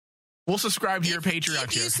 We'll subscribe to your Patreon.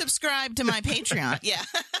 If you subscribe to my Patreon, yeah.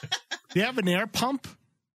 Do you have an air pump?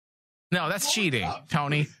 No, that's cheating,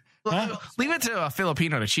 Tony. Huh? Leave it to a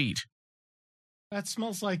Filipino to cheat. That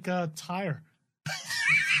smells like tire.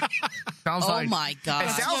 Sounds Oh like, my God.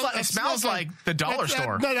 It smells like the dollar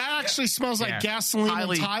store. No, that actually smells like Yeah. gasoline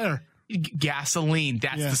Highly- and tire. Gasoline.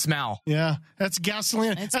 That's Yeah. the smell. Yeah, that's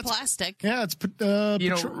gasoline. It's That's plastic. Yeah, it's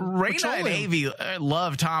Raina and petroleum. Avi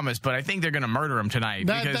love Thomas, but I think they're going to murder him tonight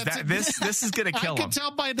because that's- this is going to kill I him. can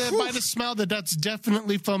tell by the smell that that's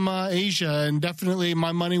definitely from Asia, and definitely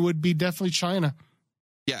my money would be definitely China.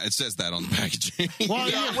 Yeah, it says that on the packaging. Well,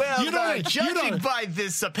 Well, you don't, judging by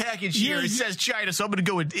this package here, it says China, so I'm going to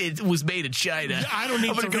go with it was made in China. I don't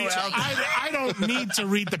need I'm to gonna go read. out. I don't need to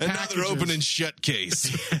read the package. Another open and shut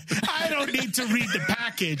case. I don't need to read the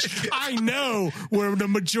package. I know where the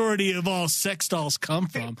majority of all sex dolls come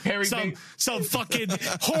from. Some fucking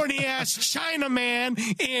horny ass Chinaman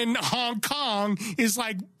in Hong Kong is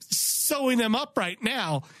like sewing them up right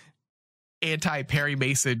now. Anti-Perry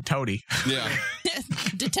Mason Tony. Yeah.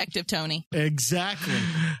 Detective Tony. Exactly.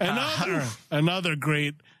 Another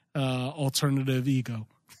great alternative ego.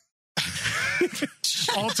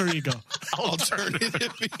 Alter ego. Alternative.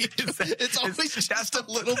 It's always just a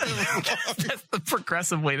little bit wrong. That's the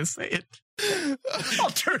progressive way to say it.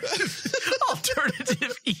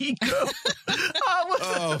 Alternative ego.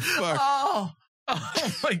 Oh, fuck.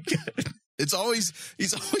 Oh my God. He's always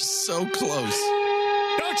so close.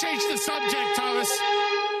 Don't change the subject, Thomas.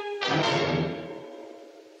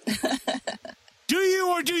 Do you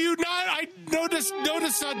or do you not? I notice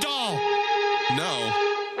a doll.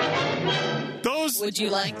 No. Those. Would you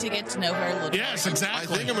like to get to know her a little? Yes, I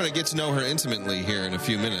exactly. think I'm going to get to know her intimately here in a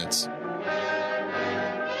few minutes.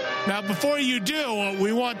 Now, before you do,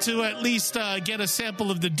 we want to at least get a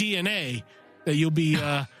sample of the DNA that you'll be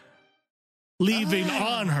leaving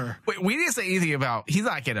on her. Wait, we didn't say anything about he's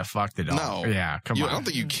not gonna fuck the dog. No. Yeah, come on. I don't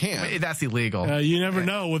think you can. That's illegal. You never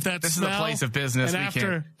know with that. This smell. is a place of business. And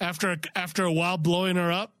We after a while blowing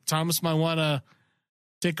her up, Thomas might want to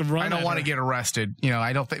take a run. I don't want to get arrested.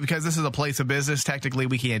 I don't think because this is a place of business. Technically,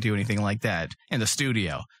 we can't do anything like that in the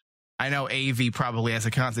studio. I know AV probably as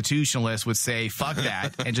a constitutionalist would say, fuck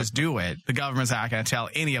that and just do it. The government's not going to tell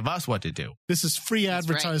any of us what to do. This is free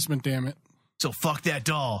advertisement, damn it. So fuck that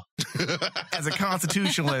doll. As a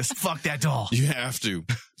constitutionalist, fuck that doll. You have to.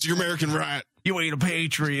 It's your American right. You ain't a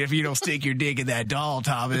patriot if you don't stick your dick in that doll,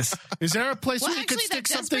 Thomas. Is there a place Well, where you could actually, stick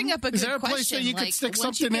that does something? bring up a Is good there a place that question, you could like, stick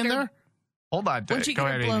once you something in get her- there? Hold on. Once you Go get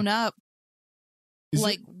ahead. her blown up, Is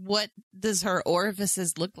like, what does her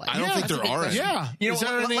orifices look like? I don't think That's a there good are question. Yeah. You know, Is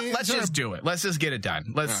there any- let's is there- just do it. Let's just get it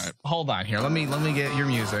done. Let's All right. hold on here. Let me get your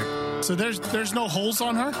music. So there's no holes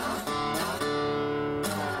on her?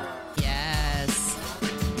 Yes.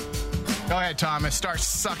 Go ahead, Thomas. Start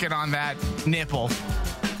sucking on that nipple.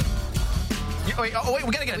 Wait,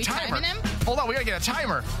 we gotta get Are a we timer. timing him? Hold on, we gotta get a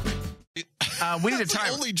timer. We need a That's the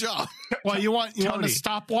timer. only job. Well, you want a Tony.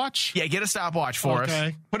 stopwatch? Yeah, get a stopwatch for us.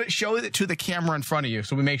 Okay. Show it to the camera in front of you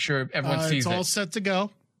so we make sure everyone sees it's all it. set to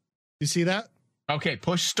go. You see that? Okay,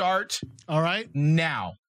 push start All right.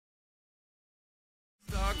 now.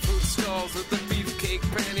 Dog food stalls with the beefcake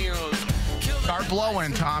pantyhose. Start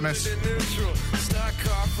blowing, Thomas. Stock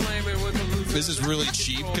car flaming with the loser. This is really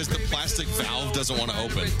cheap because the plastic valve doesn't want to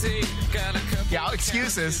open. Yeah,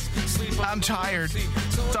 excuses. I'm tired.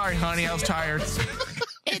 Sorry, honey, I was tired.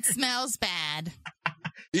 It smells bad.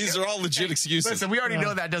 These are all legit excuses. Listen, we already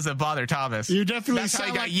know that doesn't bother Thomas. You definitely That's how he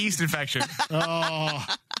sound got like yeast infection. Oh.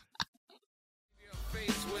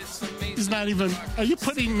 He's not even. Are you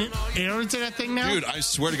putting air into that thing now? Dude, I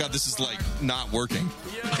swear to God, this is like not working.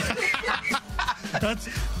 That's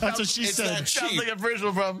what she It's said. that cheap. Sounds like a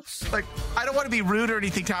visual from, like, I don't want to be rude or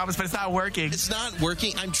anything, Thomas, but it's not working. It's not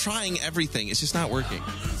working. I'm trying everything. It's just not working.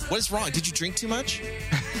 What is wrong? Did you drink too much?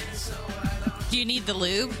 Do you need the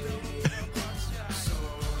lube?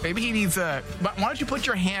 Maybe he needs a. Why don't you put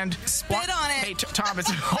your hand? Spit on it. Hey, Thomas.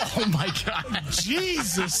 Oh my God.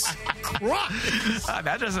 Jesus Christ.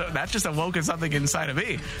 That just awoken something inside of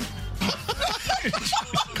me.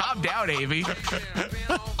 Calm down, Avy.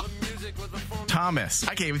 Thomas,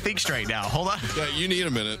 I can't even think straight now. Hold on. Yeah, you need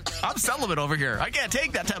a minute. I'm celibate over here. I can't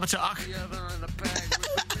take that type of talk.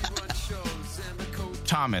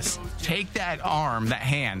 Thomas, take that arm, that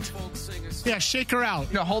hand. Yeah, shake her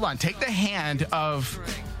out. No, hold on. Take the hand of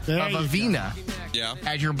Avina. Yeah.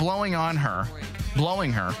 As you're blowing her.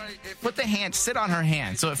 Put the hand, sit on her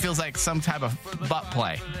hand so it feels like some type of butt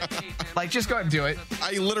play. Like, just go ahead and do it.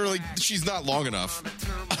 She's not long enough.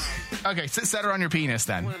 Okay, set her on your penis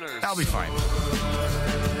then. That'll be fine.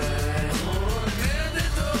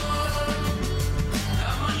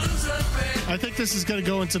 I think this is going to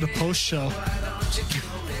go into the post show.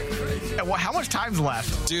 Well, how much time's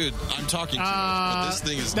left? Dude, I'm talking to you, but this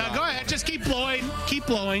thing is Now, go ahead. Just keep blowing. Keep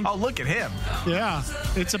blowing. Oh, look at him. Yeah.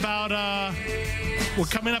 It's about, we're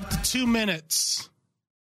coming up to 2 minutes.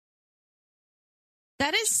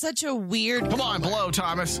 That is such a weird. Come on, blow,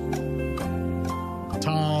 Thomas.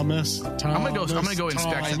 Thomas. I'm gonna go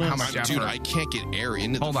inspect how much effort. Dude, I can't get air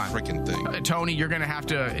into the freaking thing. Tony, you're gonna have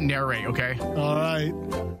to narrate, okay? All right.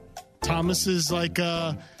 Thomas is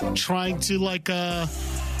trying to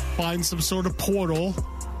find some sort of portal.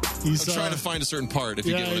 He's I'm trying to find a certain part, if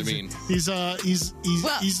you get what I mean. He's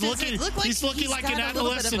looking like an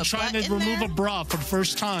adolescent trying to remove a bra for the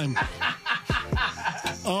first time.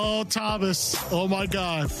 Oh, Thomas. Oh my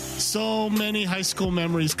God. So many high school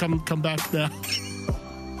memories come back now.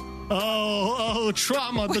 Oh,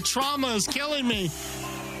 trauma. The trauma is killing me.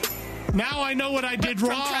 Now I know what I did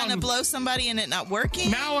wrong. From trying to blow somebody and it not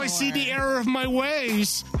working? Now I see the error of my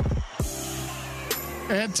ways.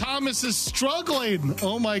 And Thomas is struggling.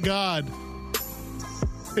 Oh my God.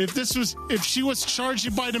 If she was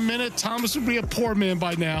charging by the minute, Thomas would be a poor man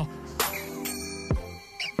by now.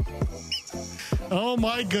 Oh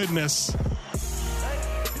my goodness.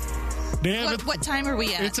 What time are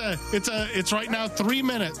we at? It's right now 3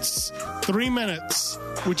 minutes. 3 minutes,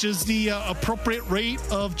 which is the appropriate rate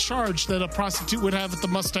of charge that a prostitute would have at the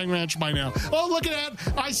Mustang Ranch by now. Oh, look at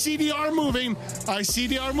that. I see the arm moving.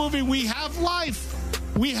 We have life.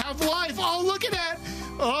 Oh, look at that.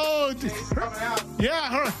 Oh,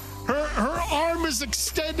 yeah, her arm is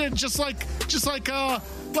extended just like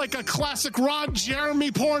a classic Ron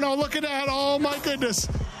Jeremy porno. Look at that. Oh my goodness.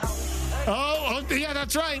 Oh, yeah,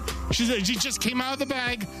 that's right. She just came out of the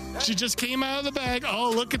bag.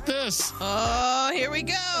 Oh, look at this. Oh, here we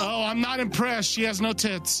go. Oh, I'm not impressed. She has no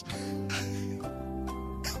tits.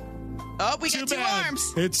 Oh, we got two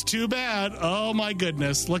arms. It's too bad. Oh my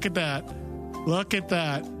goodness. Look at that.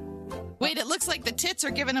 Wait, it looks like the tits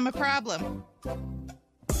are giving him a problem.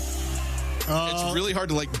 It's really hard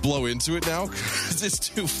to blow into it now because it's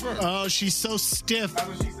too firm. Oh, she's so stiff. That's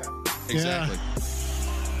what she said. Exactly.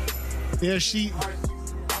 Yeah,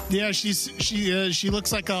 she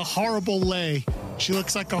looks like a horrible lay. She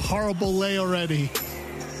looks like a horrible lay already.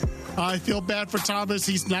 I feel bad for Thomas.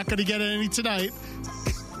 He's not going to get any tonight.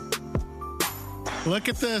 Look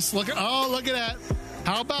at this. Look at that.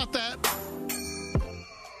 How about that?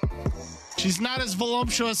 She's not as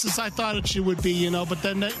voluptuous as I thought she would be,. But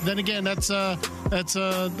then again, that's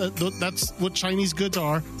what Chinese goods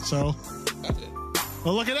are. So,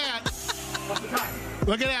 well, look at that.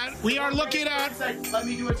 Look at that. We are looking at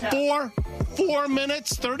 4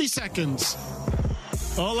 minutes, 30 seconds.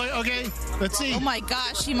 Oh, okay. Let's see. Oh my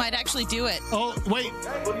gosh, she might actually do it. Oh, wait.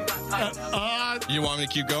 You want me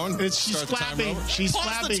to keep going? She's flabby.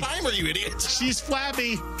 Pause the timer, you idiot. She's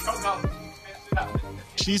flabby.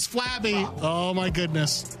 She's flabby. Oh my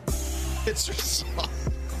goodness. It's just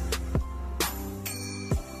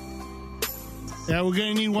yeah, we're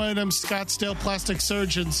gonna need one of them Scottsdale plastic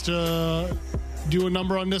surgeons to do a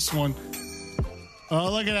number on this one.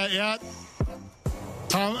 Oh, look at that. Yeah.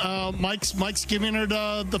 Mike's giving her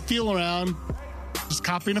the feel around. Just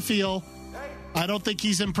copying a feel. I don't think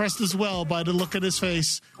he's impressed as well by the look at his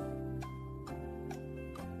face.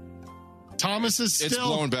 Thomas is still... It's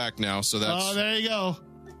blowing back now, so that's... Oh, there you go.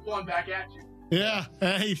 It's blowing back at you. Yeah.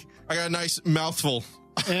 Hey. I got a nice mouthful.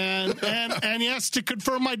 And yes, to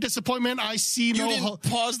confirm my disappointment, I see no holes.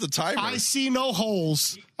 Pause the timer. I see no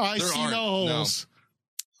holes. I see no holes.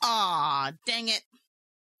 Aw, dang it.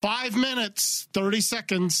 5 minutes, 30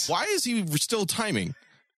 seconds. Why is he still timing?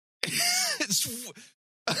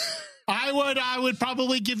 I would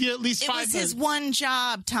probably give you at least 5 minutes. It was his one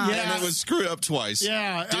job, Tom. Yeah. And it was screw up twice.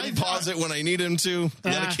 Yeah. Didn't pause it when I need him to.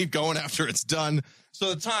 Let it keep going after it's done.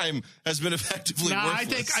 So the time has been effectively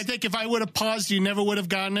worthless. I think if I would have paused, you never would have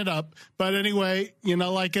gotten it up. But anyway,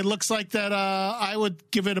 it looks like that I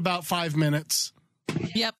would give it about 5 minutes.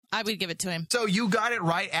 Yep, I would give it to him. So you got it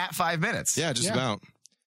right at 5 minutes. Yeah, just about.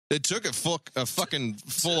 It took a fucking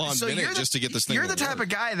full-on minute just to get this thing. You're the type of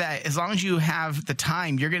guy that as long as you have the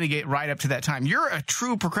time, you're going to get right up to that time. You're a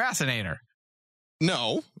true procrastinator.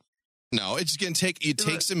 No, it's going to take, it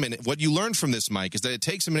takes a minute. What you learned from this, Mike, is that it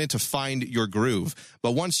takes a minute to find your groove.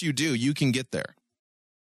 But once you do, you can get there.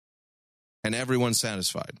 And everyone's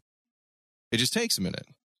satisfied. It just takes a minute.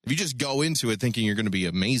 If you just go into it thinking you're going to be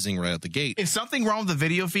amazing right out the gate. Is something wrong with the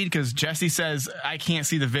video feed? Because Jesse says, I can't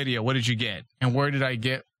see the video. What did you get? And where did I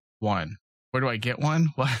get one? Where do I get one?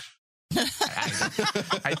 What?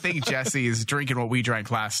 I think Jesse is drinking what we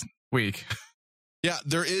drank last week. Yeah,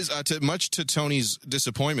 there is, much to Tony's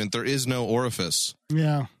disappointment, there is no orifice.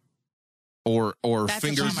 Yeah. Or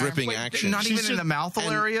finger gripping action. Not even in the mouth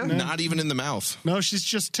area? No. Not even in the mouth. No, she's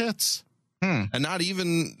just tits. And not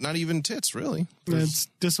even tits, really. It's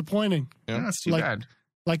disappointing. Yeah, that's too bad.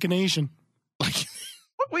 Like an Asian.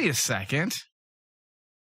 Wait a second.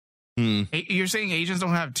 You're saying Asians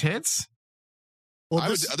don't have tits? Well,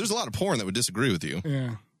 there's a lot of porn that would disagree with you.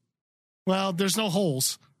 Yeah. Well, there's no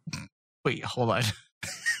holes. Wait, hold on.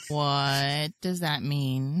 What does that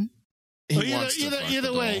mean?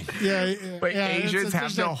 Either way, yeah. Wait, Asians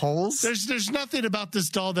have no holes? There's nothing about this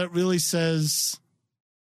doll that really says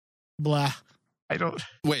blah. I don't.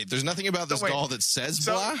 Wait, there's nothing about this doll that says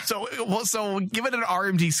blah? So give it an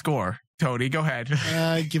RMD score, Tony. Go ahead.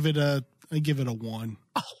 I give it a 1.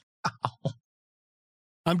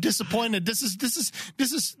 I'm disappointed. This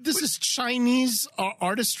is Chinese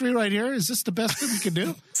artistry right here. Is this the best thing we could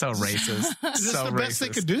do? So racist. Is this the best they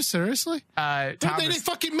could do? Seriously? They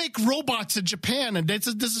fucking make robots in Japan, and this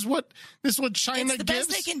is what China It's the gives.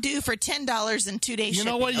 best they can do for $10 and 2 days. You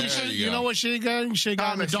know what? You know what she got? She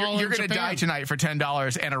got a dollar. You're going to die tonight for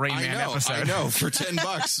 $10 and a Rain Man episode. I know, for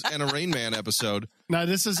 $10 and a Rain Man episode. Now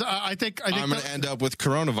this is. I think I'm going to end up with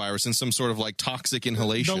coronavirus and some sort of like toxic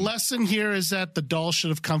inhalation. The lesson here is that the doll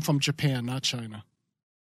should have come from Japan, not China.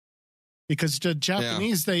 Because the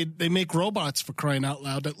Japanese, they make robots, for crying out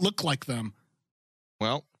loud, that look like them.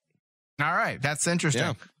 Well. All right. That's interesting.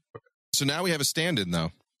 Yeah. So now we have a stand-in,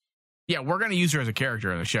 though. Yeah, we're going to use her as a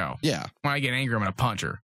character in the show. Yeah. When I get angry, I'm going to punch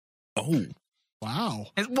her. Oh. Wow.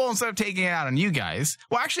 Well, instead of taking it out on you guys.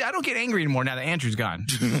 Well, actually, I don't get angry anymore now that Andrew's gone.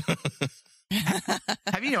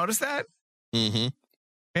 Have you noticed that? Mm-hmm.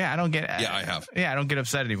 Yeah, I don't get. Yeah, I have. Yeah, I don't get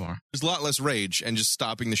upset anymore. There's a lot less rage, and just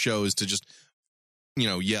stopping the show is to just,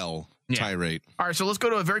 yell, tirade. All right, so let's go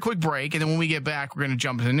to a very quick break, and then when we get back, we're going to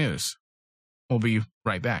jump into the news. We'll be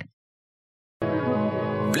right back.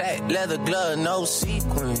 Black leather glove, no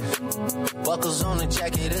sequin. Buckles on the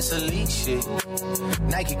jacket, it's elite shit.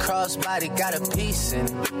 Nike crossbody got a piece in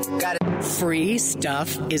it. Free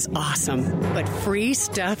stuff is awesome, but free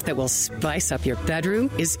stuff that will spice up your bedroom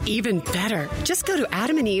is even better. Just go to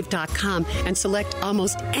adamandeve.com and select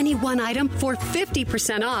almost any one item for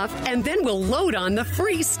 50% off, and then we'll load on the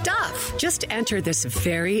free stuff. Just enter this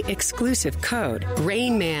very exclusive code,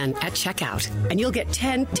 RAINMAN, at checkout, and you'll get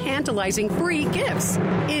 10 tantalizing free gifts,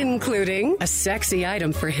 including a sexy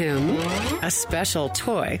item for him, a special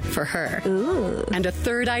toy for her, and a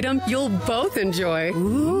third item you'll both enjoy.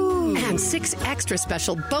 And 6 extra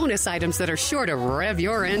special bonus items that are sure to rev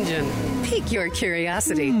your engine, pique your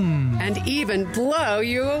curiosity, and even blow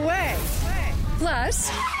you away. Plus,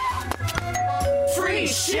 free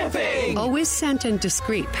shipping! Always sent in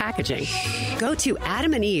discreet packaging. Go to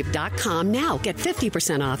adamandeve.com now. Get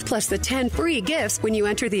 50% off plus the 10 free gifts when you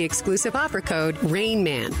enter the exclusive offer code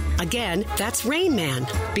RAINMAN. Again, that's RAINMAN.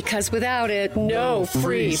 Because without it, no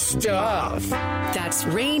free stuff. That's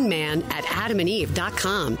RAINMAN at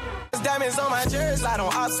adamandeve.com.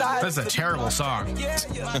 That's a terrible song.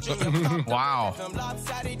 Wow.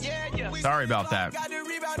 Sorry about that.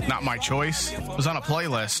 Not my choice. It was on a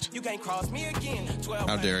playlist.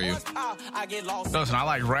 How dare you? Listen, I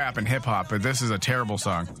like rap and hip hop, but this is a terrible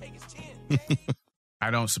song. I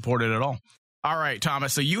don't support it at all. All right,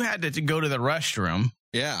 Thomas. So you had to go to the restroom.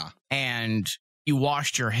 Yeah. And you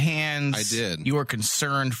washed your hands. I did. You were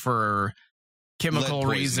concerned for chemical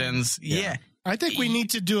reasons. Yeah. I think we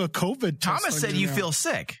need to do a COVID test. Thomas said you feel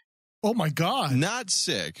sick. Oh, my God. Not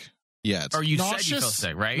sick yet. Or you said you feel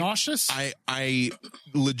sick, right? Nauseous? I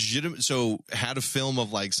legitimate. So had a film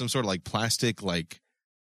of like some sort of like plastic, like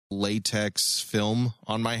latex film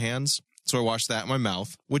on my hands. So I wash that in my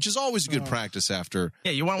mouth, which is always a good practice after.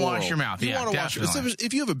 Yeah, you want to wash your mouth. You want to wash it.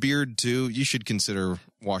 If you have a beard too, you should consider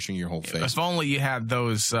washing your whole face. If only you had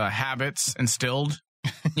those habits instilled,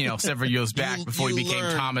 several years back before you became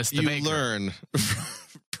Thomas the Baker. You learn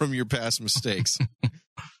from your past mistakes.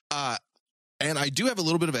 And I do have a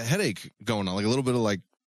little bit of a headache going on, like a little bit of like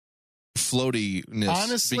floatiness,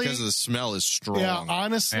 honestly, because the smell is strong. Yeah,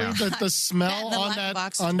 honestly, the smell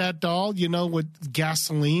on that doll, with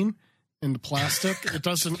gasoline and the plastic, it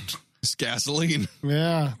doesn't. It's gasoline.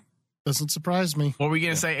 Yeah, doesn't surprise me. What were we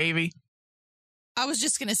gonna say, Avi? I was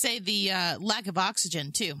just gonna say the lack of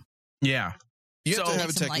oxygen too. Yeah. You have to have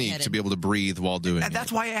a technique to be able to breathe while doing it.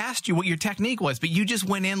 That's why I asked you what your technique was, but you just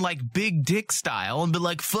went in like big dick style and be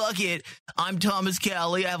like, fuck it, I'm Thomas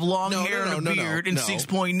Kelly, I have long hair and a beard and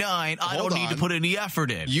 6.9, I don't need to put any effort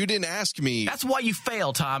in. You didn't ask me. That's why you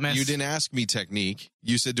fail, Thomas. You didn't ask me technique.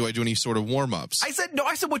 You said, do I do any sort of warm-ups? I said, no,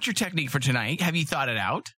 what's your technique for tonight? Have you thought it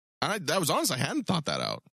out? I was honest, I hadn't thought that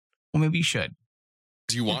out. Well, maybe you should.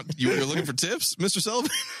 Do you want, you're looking for tips, Mr.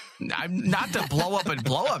 Sullivan? I'm not to blow up a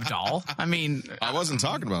blow-up doll. I mean, I wasn't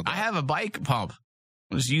talking about that. I have a bike pump.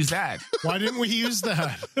 Let's use that. Why didn't we use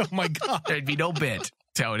that? Oh my God. There'd be no bit,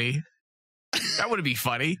 Tony. That wouldn't be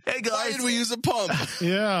funny. Hey guys, why did we use a pump?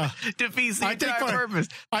 Yeah. Defeats the entire purpose.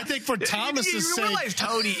 I think for Thomas's sake. You realize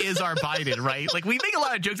Tony is our Biden, right? Like we make a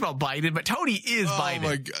lot of jokes about Biden, but Tony is Biden. Oh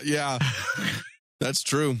my God. Yeah. That's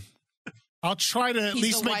true. I'll try to at He's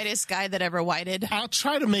least the whitest guy that ever whited. I'll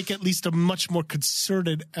try to make at least a much more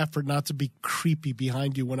concerted effort not to be creepy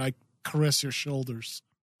behind you when I caress your shoulders.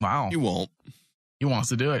 Wow. You won't. He wants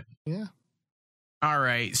to do it. Yeah. All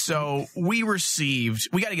right. So we got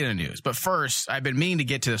to get into news. But first, I've been meaning to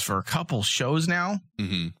get to this for a couple shows now.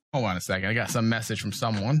 Mm-hmm. Hold on a second. I got some message from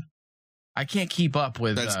someone. I can't keep up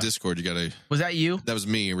with. That's Discord. You got to. Was that you? That was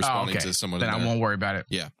me responding to someone. Then I won't worry about it.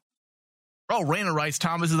 Yeah. Oh, Raina writes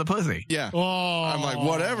Thomas is a pussy. Yeah. Oh. I'm like,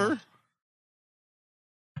 whatever.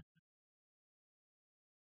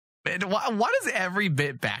 Man, why does every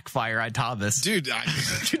bit backfire on Thomas? Dude,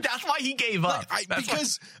 that's why he gave up.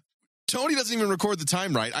 Because Tony doesn't even record the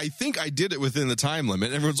time right. I think I did it within the time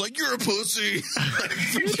limit. Everyone's like, you're a pussy.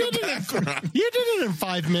 You did it in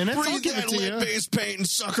 5 minutes. Breathe I'll give that it to you. lead-based paint and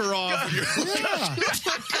suck her off.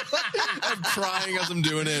 I'm crying as I'm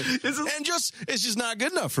doing it. It's just not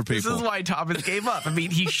good enough for people. This is why Thomas gave up. I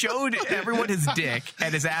mean, he showed everyone his dick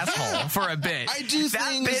and his asshole for a bit. I do that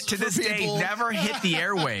things bit to for this day people. never hit the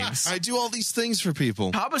airwaves. I do all these things for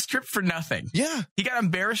people. Thomas tripped for nothing. Yeah. He got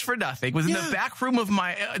embarrassed for nothing. Was in the back room of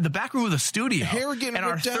the studio. Hair getting and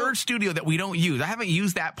our ripped out. third studio that we don't use. I haven't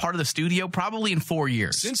used that part of the studio probably in 4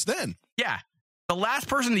 years. Since then. Yeah. The last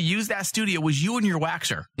person to use that studio was you and your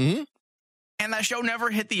waxer. Mm-hmm. And that show never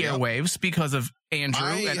hit the airwaves because of Andrew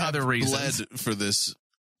and other reasons. Bled for this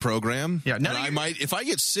program. Yeah, if I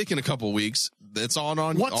get sick in a couple weeks, that's all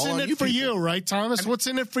on What's in it for you, right, Thomas? What's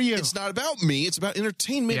in it for you? It's not about me. It's about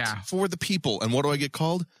entertainment for the people. And what do I get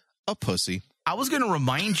called? A pussy. I was going to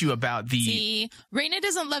remind you about the... See, Raina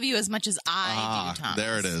doesn't love you as much as I do, Thomas.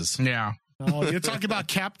 There it is. Yeah. Oh, you're talking about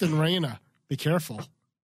Captain Raina. Be careful.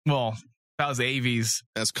 Well, that was Avi's.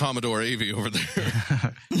 That's Commodore Avi over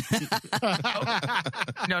there.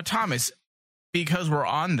 No, Thomas, because we're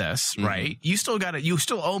on this, right? You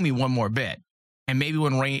still owe me one more bit. And maybe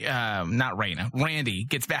when Randy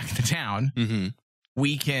gets back into town,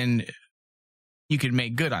 you can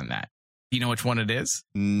make good on that. Do you know which one it is?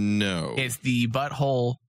 No. It's the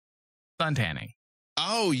butthole suntanning.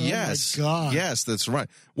 Oh, yes. Oh, my God. Yes, that's right.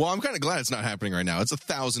 Well, I'm kind of glad it's not happening right now. It's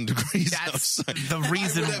 1,000 degrees outside. The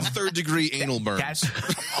reason. I would have third-degree anal burns.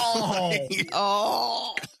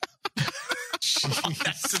 Oh.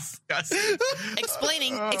 That's disgusting.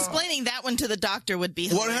 Explaining that one to the doctor would be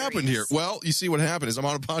hilarious. What happened here? Well, you see what happened is I'm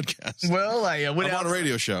on a podcast. Well, I'm on a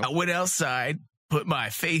radio show. I went outside, put my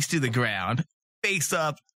face to the ground, face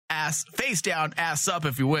down, ass up,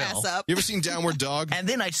 if you will. Ass up. You ever seen Downward Dog? And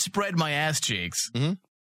then I spread my ass cheeks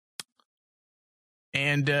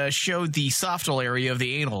and showed the softal area of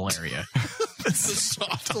the anal area. The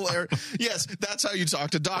softal area. Yes, that's how you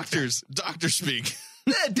talk to doctors. Doctor speak.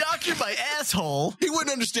 Doctor, my asshole. He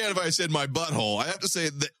wouldn't understand if I said my butthole. I have to say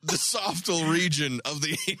the softal region of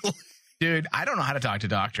the anal. Dude, I don't know how to talk to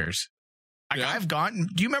doctors. I've gone.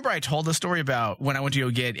 Do you remember I told the story about when I went to go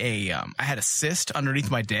get I had a cyst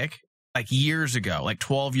underneath my dick like years ago, like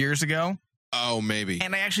 12 years ago? Oh, maybe.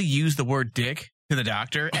 And I actually used the word dick to the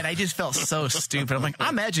doctor, and I just felt so stupid. I'm like,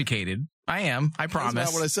 I'm educated. I am. I promise.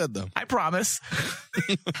 That's not what I said, though. I promise.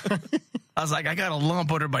 I was like, I got a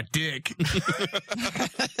lump under my dick.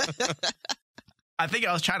 I think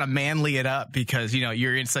I was trying to manly it up because,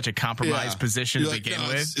 you're in such a compromised position to begin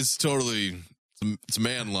with. It's totally, it's a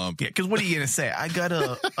man lump. Yeah, because what are you going to say? I got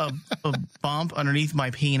a bump underneath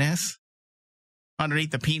my penis?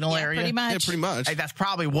 Underneath the penal area? Pretty much. Yeah, pretty much. That's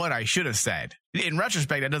probably what I should have said. In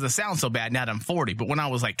retrospect, that doesn't sound so bad now that I'm 40, but when I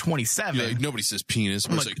was like 27. Nobody says penis.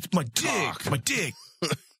 My dick.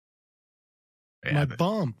 My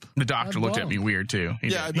bump. The doctor looked at me weird, too.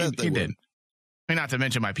 I bet they he would. did. I mean, not to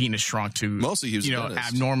mention my penis shrunk to mostly he was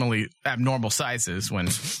abnormal sizes when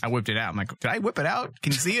I whipped it out. I'm like, did I whip it out?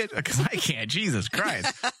 Can you see it? Because I can't. Jesus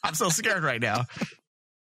Christ. I'm so scared right now.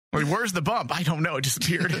 Wait, where's the bump? I don't know. It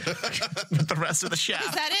disappeared with the rest of the shaft.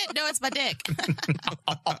 Is that it? No, it's my dick.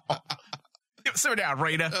 Sit down,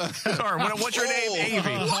 Raina. Or what's your name? Avy.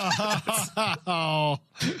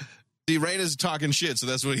 See, Raina's talking shit, so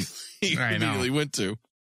that's what he immediately went to.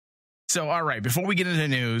 So, all right, before we get into the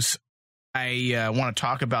news, I want to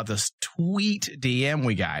talk about this tweet DM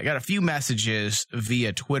we got. I got a few messages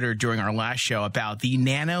via Twitter during our last show about the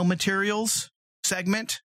nanomaterials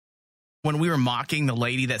segment when we were mocking the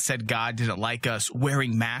lady that said God didn't like us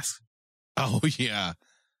wearing masks. Oh, yeah.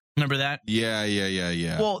 Remember that?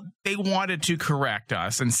 Yeah. Well, they wanted to correct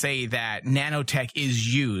us and say that nanotech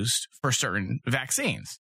is used for certain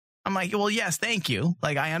vaccines. I'm like, well, yes, thank you.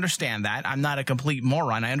 Like, I understand that. I'm not a complete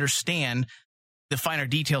moron. I understand the finer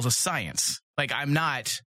details of science. Like, I'm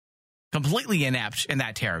not completely inept in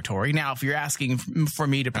that territory. Now, if you're asking for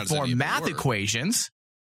me to perform math equations,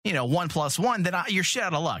 1 + 1, then you're shit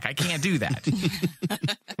out of luck. I can't do that.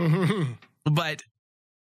 But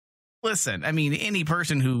listen, I mean, any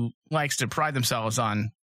person who likes to pride themselves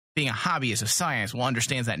on being a hobbyist of science will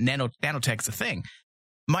understand that nanotech's a thing.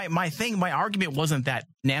 My argument wasn't that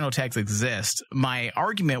nanotechs exist. My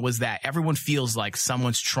argument was that everyone feels like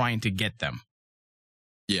someone's trying to get them.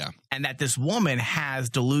 Yeah. And that this woman has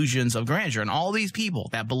delusions of grandeur. And all these people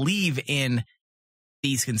that believe in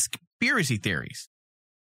these conspiracy theories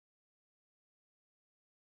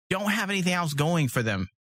don't have anything else going for them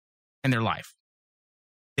in their life.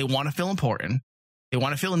 They want to feel important. They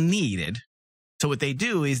want to feel needed. So what they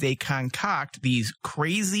do is they concoct these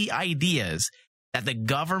crazy ideas that the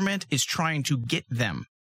government is trying to get them.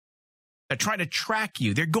 They're trying to track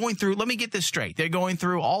you. They're going through, let me get this straight. They're going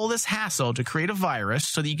through all this hassle to create a virus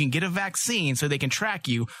so that you can get a vaccine so they can track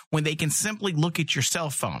you when they can simply look at your cell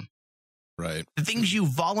phone. Right. The things you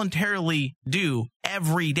voluntarily do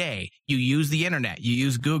every day. You use the internet. You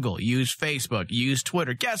use Google. You use Facebook. You use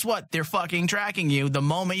Twitter. Guess what? They're fucking tracking you the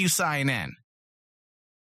moment you sign in.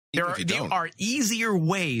 There are easier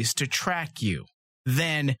ways to track you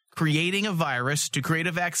than creating a virus to create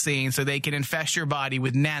a vaccine so they can infest your body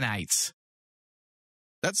with nanites.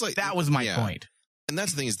 That was my point. And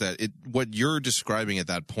that's the thing is that what you're describing at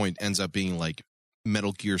that point ends up being like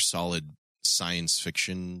Metal Gear Solid science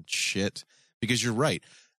fiction shit, because you're right.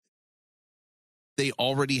 They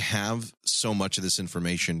already have so much of this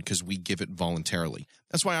information because we give it voluntarily.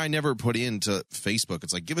 That's why I never put into Facebook.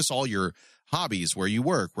 It's like, give us all your hobbies, where you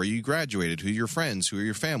work, where you graduated, who are your friends, who are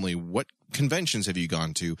your family, what conventions have you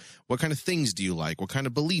gone to, what kind of things do you like, what kind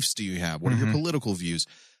of beliefs do you have, what are your political views.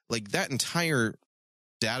 Like that entire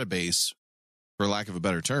database, for lack of a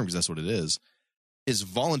better term, because that's what it is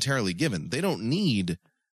voluntarily given. They don't need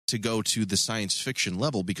to go to the science fiction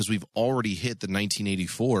level because we've already hit the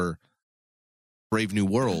 1984 Brave New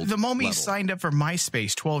World. The moment you signed up for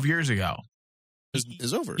MySpace 12 years ago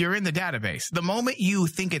is over. You're in the database. The moment you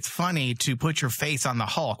think it's funny to put your face on the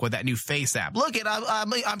Hulk with that new face app. Look at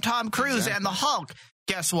I'm Tom Cruise and the Hulk.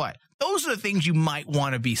 Guess what? Those are the things you might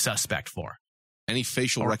want to be suspect for. Any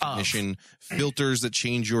facial recognition filters that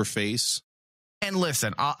change your face. And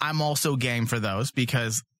listen, I'm also game for those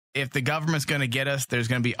because if the government's going to get us, there's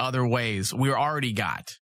going to be other ways. We're already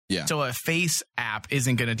got. Yeah. So a face app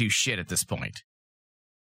isn't going to do shit at this point.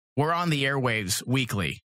 We're on the airwaves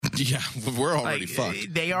weekly. Yeah, we're already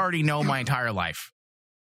fucked. They already know my entire life.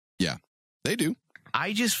 Yeah, they do.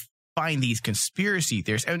 I just find these conspiracy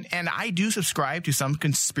theories, and I do subscribe to some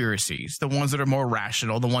conspiracies, the ones that are more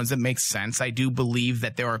rational, the ones that make sense. I do believe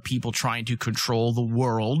that there are people trying to control the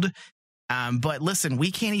world. But listen, we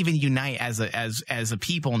can't even unite as a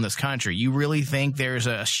people in this country. You really think there's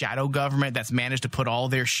a shadow government that's managed to put all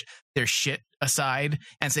their shit aside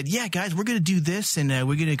and said, yeah, guys, we're going to do this and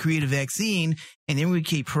we're going to create a vaccine and then we're going to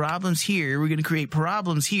create problems here. We're going to create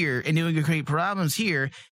problems here and then we're going to create problems here.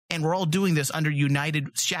 And we're all doing this under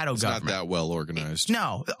united shadow government. It's not that well organized.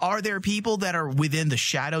 No. Are there people that are within the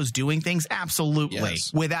shadows doing things? Absolutely.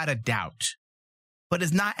 Yes. Without a doubt. But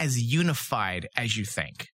it's not as unified as you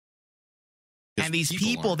think. And these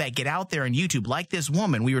people that get out there on YouTube, like this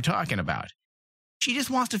woman we were talking about, She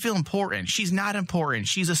just wants to feel important. She's not important.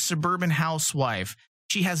 She's a suburban housewife.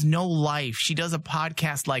 She has no life. She does a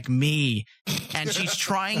podcast like me, and she's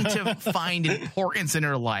trying to find importance in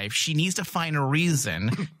her life. She needs to find a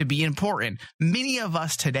reason to be important. Many of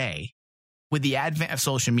us today, with the advent of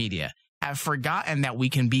social media, have forgotten that we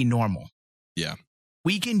can be normal. Yeah.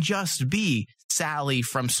 We can just be Sally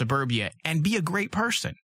from suburbia and be a great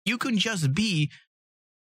person. You can just be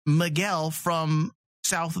Miguel from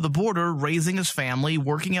south of the border, raising his family,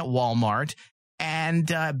 working at Walmart,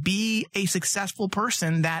 and be a successful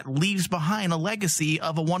person that leaves behind a legacy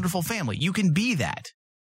of a wonderful family. You can be that.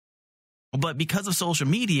 But because of social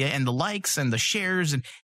media and the likes and the shares, and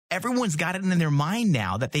everyone's got it in their mind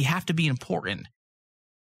now that they have to be important.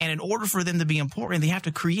 And in order for them to be important, they have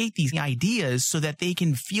to create these ideas so that they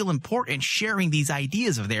can feel important sharing these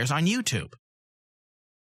ideas of theirs on YouTube.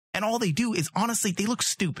 And all they do is, honestly, they look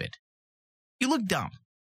stupid. You look dumb.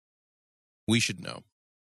 We should know.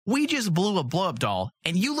 We just blew a blow-up doll,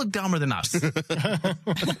 and you look dumber than us.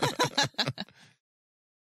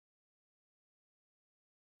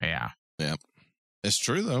 Yeah. Yeah. It's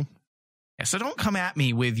true, though. Yeah, so don't come at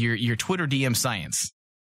me with your Twitter DM science.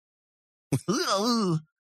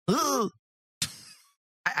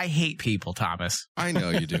 I hate people, Thomas. I know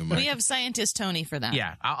you do, Mike. We have scientist Tony for that.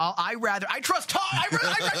 Yeah, I trust I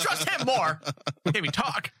trust him more. Give me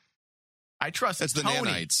talk. I trust That's the Tony.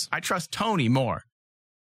 nanites. I trust Tony more.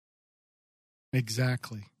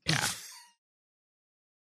 Exactly. Yeah.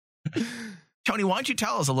 Tony, why don't you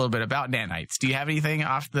tell us a little bit about nanites? Do you have anything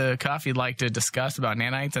off the cuff you'd like to discuss about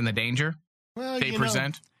nanites and the danger they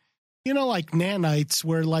present? Like nanites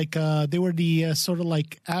were like they were the sort of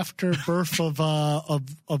like afterbirth of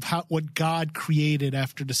how what God created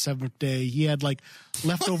after the seventh day. He had like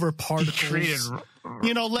leftover particles.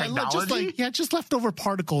 Just leftover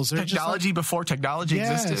particles. Technology before technology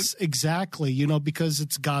existed. Yes, exactly. Because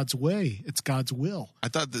it's God's way. It's God's will. I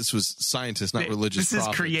thought this was scientist, not religious. This is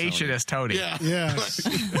creationist, Tony. Yeah. Yes.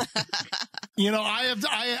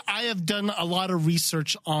 I have done a lot of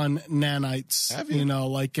research on nanites. Have you?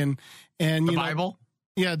 And the Bible.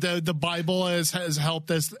 Yeah, the Bible has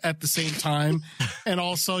helped us at the same time, and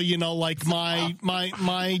also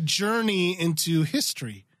my journey into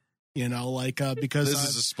history. Because this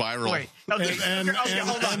is a spiral. Wait, okay,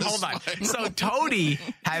 hold on. So Tony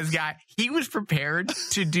he was prepared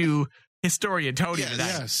to do Historia Tony today.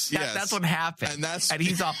 Yes. That's what happened. And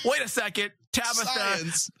he's all, wait a second,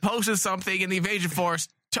 Tabitha posted something in the Invasion Force.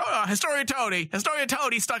 Historia Tony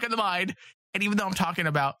stuck in the mind. And even though I'm talking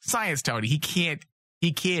about science Tony, he can't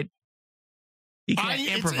improvise.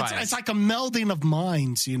 It's like a melding of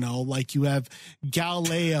minds, like you have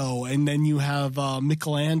Galileo, and then you have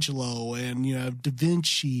Michelangelo, and you have Da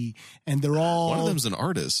Vinci, and they're all, one of them's an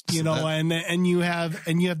artist, and you have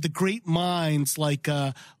the great minds like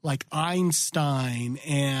Einstein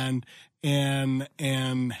and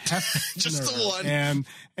Hefner, just the one,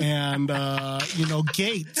 and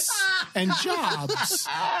Gates and Jobs,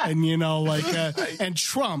 and and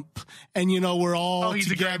Trump, and we're all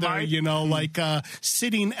together,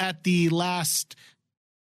 sitting at the last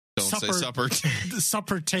supper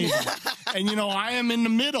table, and I am in the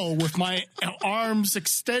middle with my arms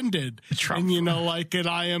extended, Trump. And and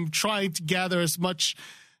I am trying to gather as much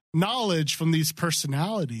knowledge from these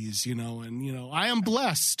personalities, and I am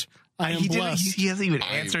blessed. I am blessed. He hasn't even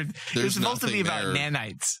answered. It's supposed to be about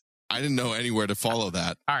nanites. I didn't know anywhere to follow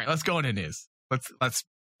that. All right, let's go into news. Let's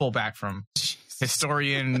pull back from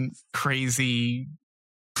historian, crazy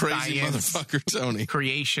science, motherfucker Tony,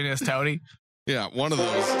 creationist Tony. Yeah, one of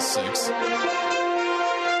those is 6. All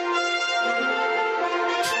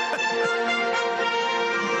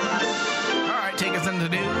right, take us into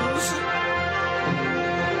the news.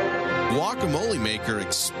 Guacamole maker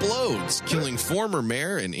explodes, killing former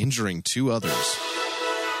mayor and injuring 2 others.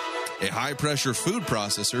 A high-pressure food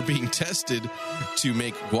processor being tested to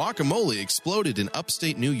make guacamole exploded in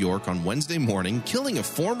upstate New York on Wednesday morning, killing a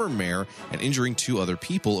former mayor and injuring 2 other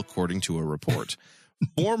people, according to a report.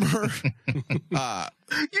 Former, I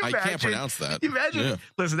can't pronounce that. Imagine, yeah.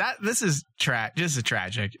 Listen, this is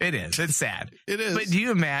tragic. It is. It's sad. It is. But do you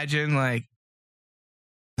imagine,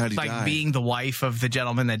 how'd he die? Being the wife of the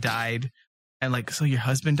gentleman that died, and so your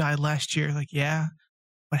husband died last year? Yeah.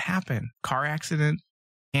 What happened? Car accident?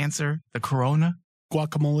 Cancer? The corona?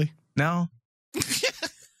 Guacamole? No.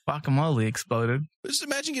 Guacamole exploded. Just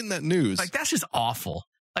imagine getting that news. That's just awful.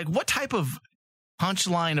 What type of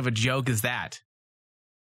punchline of a joke is that?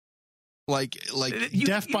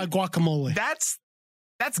 Death by guacamole. That's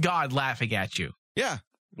God laughing at you. Yeah.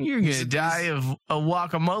 You're going to die of a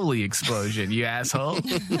guacamole explosion, you asshole.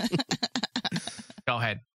 Go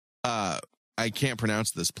ahead. I I can't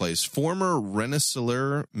pronounce this place. Former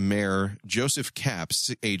Rensselaer Mayor Joseph Kapp,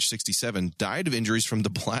 age 67, died of injuries from the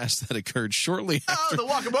blast that occurred shortly after. Oh,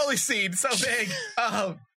 the guacamole scene, so big.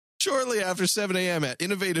 Oh. Shortly after 7 a.m. at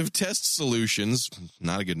Innovative Test Solutions,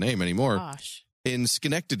 not a good name anymore, Gosh. in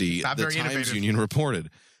Schenectady, Not the very Times innovative. Union reported.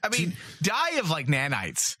 I mean, die of like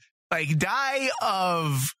nanites. Like, die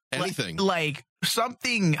of Anything. Like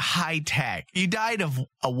something high tech. You died of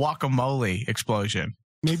a guacamole explosion.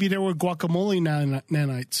 Maybe there were guacamole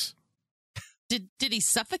nanites. Did he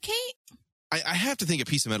suffocate? I have to think a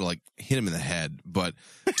piece of metal like hit him in the head, but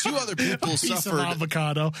two other people Piece of suffered.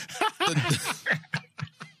 avocado.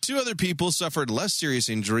 Two other people suffered less serious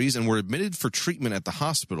injuries and were admitted for treatment at the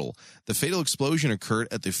hospital. The fatal explosion occurred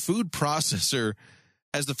at the food processor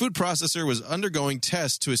as the food processor was undergoing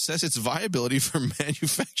tests to assess its viability for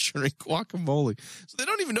manufacturing guacamole. So they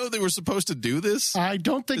don't even know they were supposed to do this? I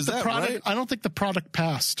don't think Is the that product. right? I don't think the product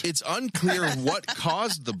passed. It's unclear what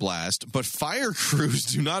caused the blast, but fire crews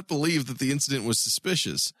do not believe that the incident was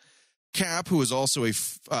suspicious. Kapp, who was also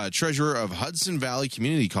a treasurer of Hudson Valley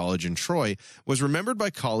Community College in Troy, was remembered by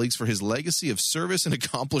colleagues for his legacy of service and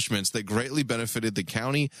accomplishments that greatly benefited the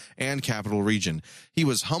county and capital region. He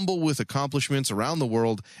was humble with accomplishments around the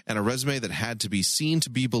world and a resume that had to be seen to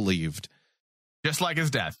be believed. Just like his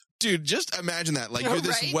death. Dude, just imagine that. Like, you're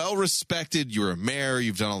this Right? well-respected, you're a mayor,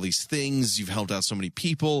 you've done all these things, you've helped out so many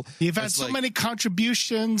people. You've had It's so like- many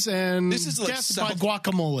contributions, and This is like death by South-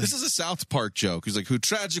 guacamole. This is a South Park joke. Who's like, who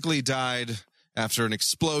tragically died after an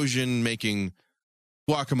explosion making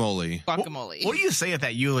guacamole. Guacamole. What do you say at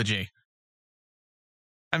that eulogy?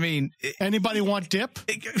 I mean, Anybody want dip?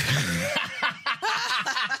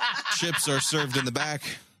 Chips are served in the back.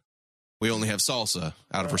 We only have salsa,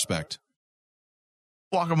 out of respect.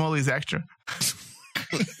 guacamole's extra.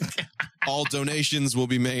 All donations will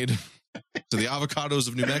be made to the Avocados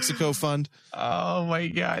of New Mexico Fund. Oh my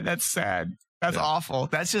God, that's sad. That's awful.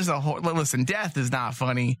 That's just a whole. Listen, death is not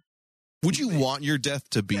funny. Would you want your death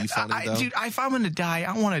to be funny, though? Dude, if I'm going to die,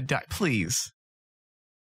 I want to die. Please.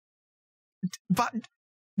 But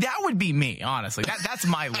that would be me, honestly. That's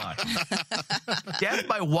my luck. Death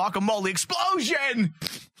by guacamole explosion.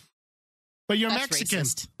 But you're That's Mexican.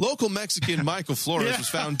 racist. Local Mexican Michael Flores Yeah. was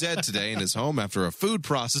found dead today in his home after a food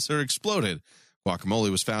processor exploded.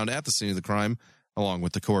 Guacamole was found at the scene of the crime, along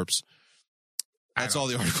with the corpse. That's all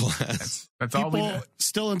the article has. That's all we People know.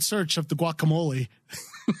 still in search of the guacamole.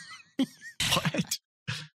 What?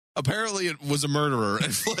 Apparently, it was a murderer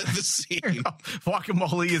and fled the scene.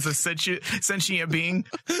 Guacamole is a sentient being.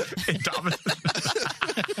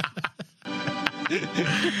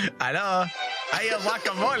 I know. I am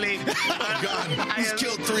guacamole. Oh, God. He's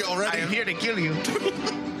killed 3 already. I am here to kill you.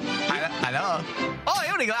 I know. Oh,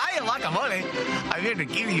 here we go. I am guacamole. I'm here to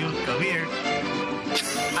kill you. Come here.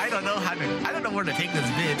 I don't know where to take this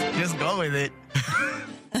bit. Just go with it.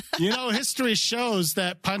 You know, history shows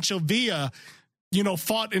that Pancho Villa,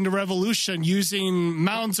 fought in the revolution using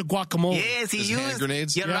mounds of guacamole. Yes, he His hand used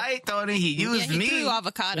grenades? You're right, Tony. He used he me. threw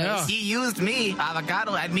avocados. Yeah. He used me,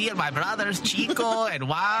 avocado, and me and my brothers, Chico and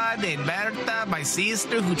Juan and Berta, my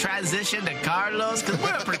sister who transitioned to Carlos, because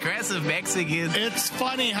we're a progressive Mexican. It's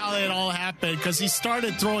funny how it all happened because he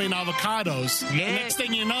started throwing avocados. Yeah. Next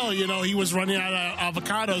thing you know, he was running out of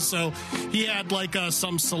avocados, so he had like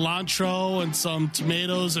some cilantro and some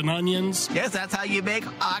tomatoes and onions. Yes, that's how you make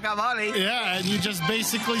guacamole. Yeah, and you just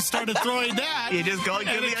basically started throwing that. You just go and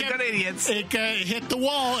give and me it a kept- good idiots. It hit the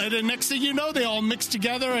wall, and then next thing you know, they all mixed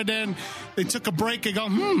together, and then they took a break and go,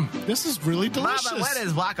 this is really delicious. Mama, where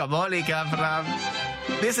does guacamole come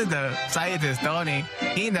from? This is the scientist, Tony.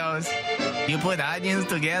 He knows. You put onions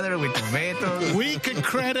together with tomatoes. We could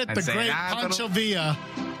credit And the great cilantro. Pancho Villa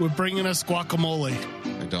with bringing us guacamole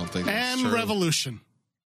I don't think that's and true. revolution.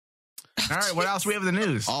 All right, what else we have in the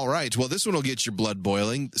news? All right. Well, this one will get your blood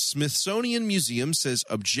boiling. The Smithsonian Museum says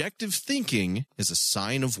objective thinking is a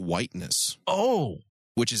sign of whiteness. Oh.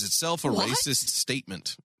 Which is itself a What? racist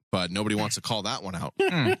statement, but nobody wants to call that one out.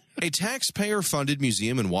 A taxpayer-funded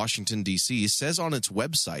museum in Washington, D.C. says on its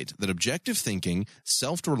website that objective thinking,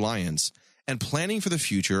 self-reliance, and planning for the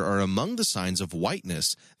future are among the signs of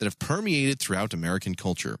whiteness that have permeated throughout American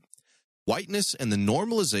culture. Whiteness and the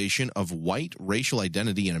normalization of white racial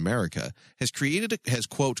identity in America has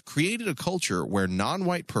quote, created a culture where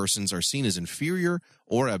non-white persons are seen as inferior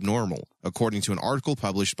or abnormal, according to an article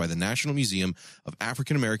published by the National Museum of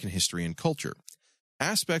African American History and Culture.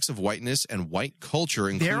 Aspects of whiteness and white culture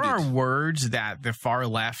included... There are words that the far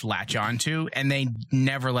left latch onto, and they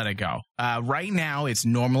never let it go. Right now, it's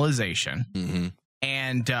normalization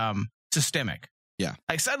and systemic. Yeah.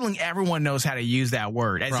 Like suddenly everyone knows how to use that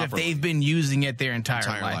word as Properly. if they've been using it their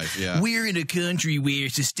entire life. Yeah. We're in a country where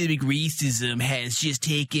systemic racism has just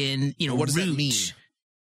taken, What does root. that mean?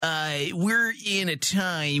 We're in a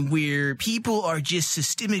time where people are just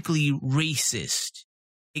systemically racist.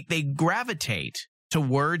 They gravitate to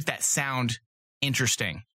words that sound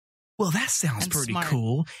interesting. Well, that sounds And pretty smart.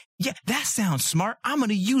 cool. Yeah, that sounds smart. I'm going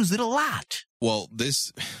to use it a lot. Well,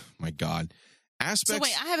 my God. Aspects. So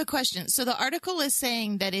wait, I have a question. So the article is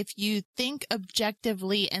saying that if you think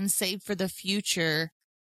objectively and save for the future,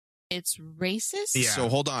 it's racist? Yeah. So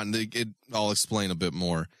hold on. I'll explain a bit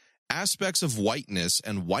more. Aspects of whiteness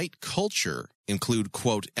and white culture include,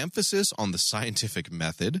 quote, emphasis on the scientific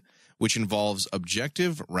method, which involves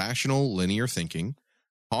objective, rational, linear thinking,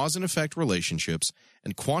 cause and effect relationships,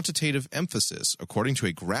 and quantitative emphasis, according to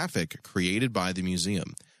a graphic created by the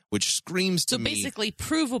museum, which screams to So me... basically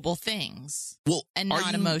provable things and are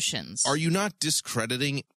not you- emotions. Are you not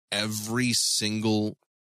discrediting every single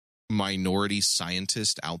minority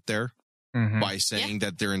scientist out there by saying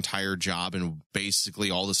that their entire job and basically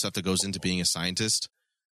all the stuff that goes into being a scientist?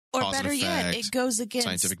 Or cause and better yet, effect, it goes against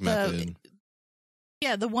scientific method.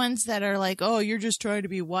 Yeah, the ones that are like, oh, you're just trying to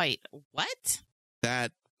be white. What?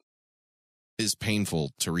 That is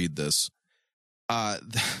painful to read this.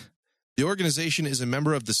 The organization is a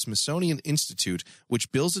member of the Smithsonian Institute,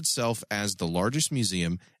 which bills itself as the largest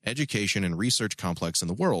museum, education, and research complex in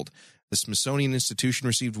the world. The Smithsonian Institution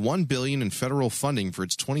received $1 billion in federal funding for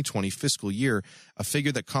its 2020 fiscal year, a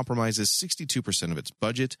figure that compromises 62% of its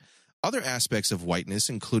budget. Other aspects of whiteness,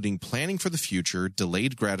 including planning for the future,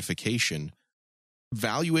 delayed gratification,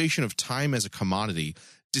 valuation of time as a commodity,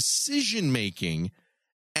 decision-making,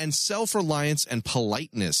 and self-reliance and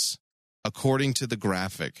politeness, according to the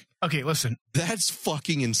graphic. Okay, listen. That's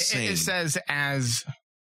fucking insane. It says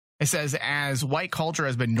as white culture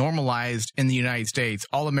has been normalized in the United States,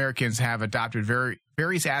 all Americans have adopted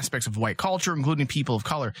various aspects of white culture, including people of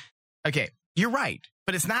color. Okay, you're right,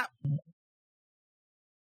 but it's not.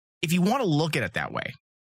 If you want to look at it that way,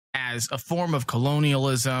 as a form of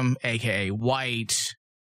colonialism, aka white,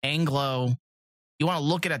 Anglo, you want to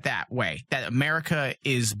look at it that way, that America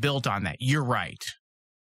is built on that. You're right.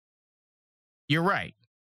 You're right.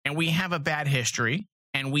 And we have a bad history,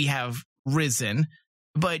 and we have risen,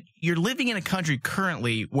 but you're living in a country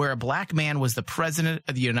currently where a black man was the president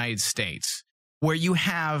of the United States, where you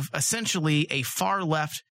have essentially a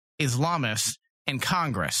far-left Islamist in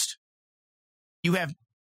Congress. You have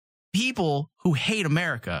people who hate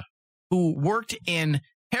America, who worked in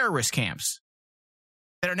terrorist camps,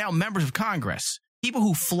 that are now members of Congress, people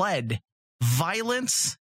who fled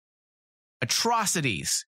violence,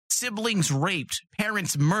 atrocities, siblings raped,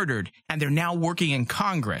 parents murdered, and they're now working in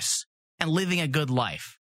Congress and living a good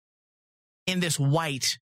life in this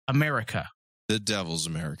white America. The devil's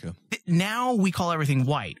America. Now we call everything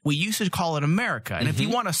white. We used to call it America. And if you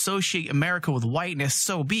want to associate America with whiteness,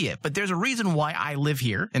 so be it. But there's a reason why I live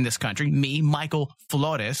here in this country, me, Michael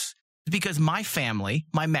Flores, because my family,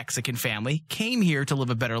 my Mexican family, came here to live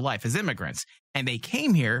a better life as immigrants. And they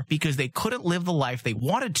came here because they couldn't live the life they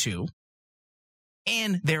wanted to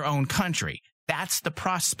in their own country. That's the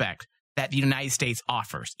prospect that the United States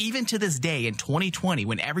offers. Even to this day in 2020,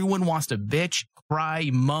 when everyone wants to bitch, cry,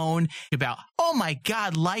 moan about, oh my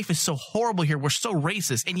God, life is so horrible here. We're so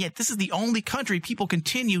racist. And yet this is the only country people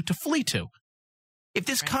continue to flee to. If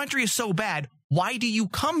this country is so bad, why do you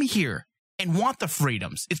come here and want the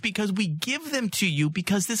freedoms? It's because we give them to you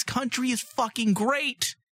because this country is fucking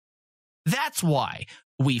great. That's why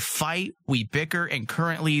we fight, we bicker, and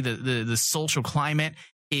currently the social climate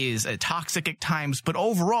is toxic at times, but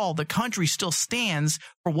overall the country still stands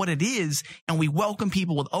for what it is, and we welcome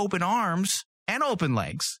people with open arms and open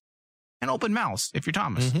legs and open mouths, if you're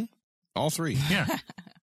Thomas. All three. Yeah.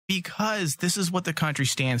 Because this is what the country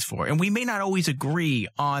stands for. And we may not always agree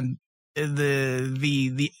on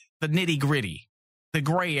the nitty gritty, the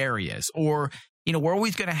gray areas, or, you know, we're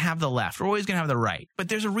always going to have the left, we're always going to have the right. But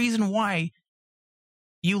there's a reason why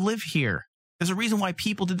you live here. There's a reason why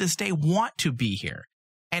people to this day want to be here.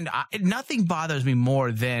 And nothing bothers me more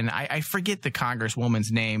than, I forget the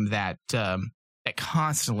congresswoman's name that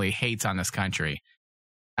constantly hates on this country.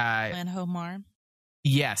 Ilhan Omar.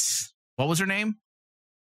 Yes. What was her name?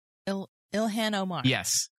 Ilhan Omar.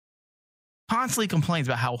 Yes. Constantly complains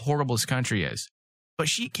about how horrible this country is. But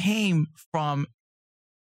she came from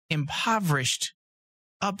impoverished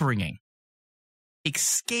upbringing,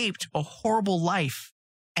 escaped a horrible life,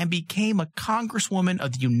 and became a congresswoman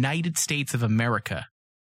of the United States of America.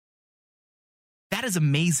 That is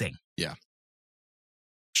amazing. Yeah.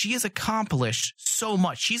 She has accomplished so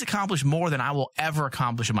much. She's accomplished more than I will ever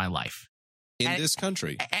accomplish in my life. In this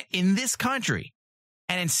country. In this country.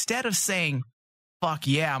 And instead of saying, fuck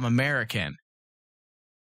yeah, I'm American,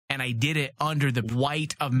 and I did it under the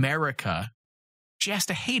white America, she has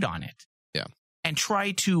to hate on it. Yeah. And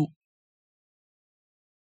try to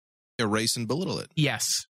erase and belittle it.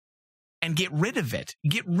 Yes. And get rid of it.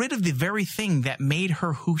 Get rid of the very thing that made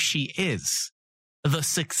her who she is. The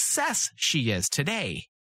success she is today.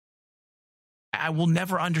 I will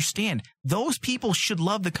never understand. Those people should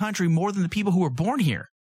love the country more than the people who were born here,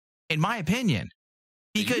 in my opinion.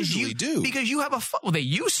 Because they usually do. Because you have well, they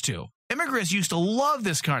used to. Immigrants used to love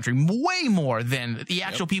this country way more than the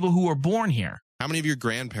actual people who were born here. How many of your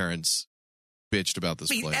grandparents bitched about this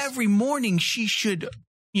place? Every morning she should,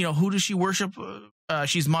 who does she worship?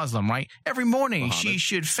 She's Muslim, right? Every morning Muhammad. She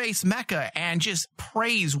should face Mecca and just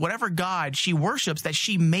praise whatever God she worships that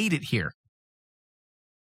she made it here.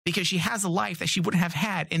 Because she has a life that she wouldn't have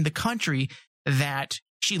had in the country that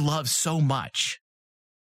she loves so much.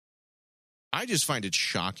 I just find it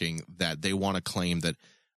shocking that they want to claim that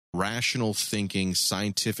rational thinking,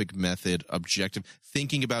 scientific method, objective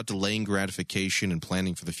thinking about delaying gratification and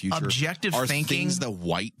planning for the future objective are thinking, things that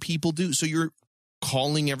white people do. So you're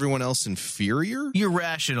calling everyone else inferior? You're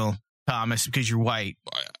rational, Thomas, because you're white.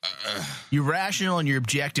 You're rational and you're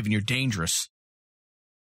objective and you're dangerous.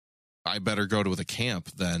 I better go to the camp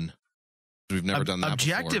then. We've never done that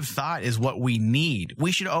Objective before. thought is what we need.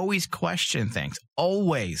 We should always question things.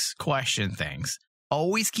 Always question things.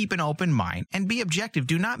 Always keep an open mind and be objective.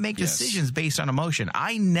 Do not make decisions based on emotion.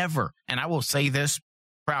 I never, and I will say this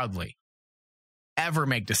proudly, ever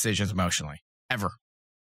make decisions emotionally. Ever.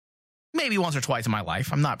 Maybe once or twice in my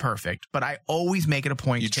life. I'm not perfect, but I always make it a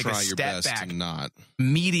point to take a step back. To not.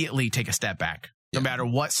 Immediately take a step back, no matter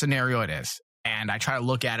what scenario it is. And I try to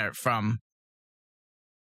look at it from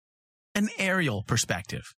an aerial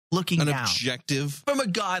perspective, looking down. An objective? From a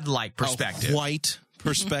godlike perspective. A white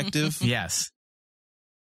perspective? Yes.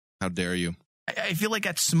 How dare you? I feel like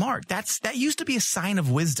that's smart. That used to be a sign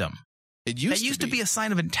of wisdom. It used to be a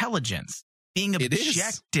sign of intelligence. Being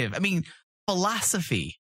objective. I mean,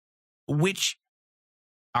 philosophy, which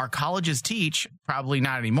our colleges teach, probably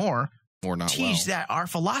not anymore, or not teach that our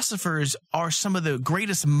philosophers are some of the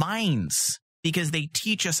greatest minds because they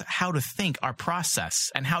teach us how to think, our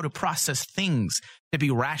process, and how to process things, to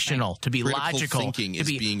be rational, to be critical logical, thinking to is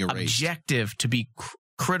be being erased. objective, to be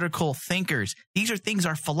critical thinkers. These are things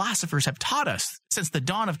our philosophers have taught us since the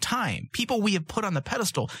dawn of time. People we have put on the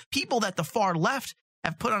pedestal, people that the far left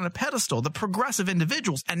have put on a pedestal, the progressive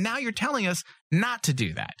individuals, and now you're telling us not to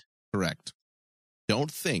do that. Correct.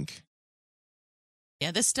 Don't think.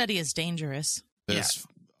 Yeah, this study is dangerous. That's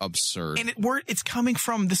absurd. And it's coming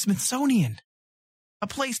from the Smithsonian, a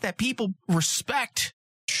place that people respect.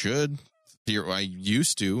 Should. I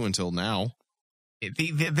used to until now.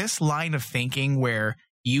 This line of thinking where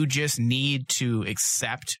you just need to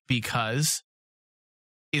accept because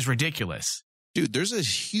is ridiculous. Dude, there's a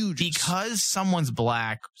huge... Because someone's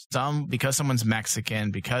black, because someone's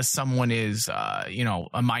Mexican, because someone is,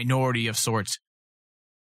 a minority of sorts,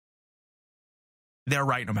 they're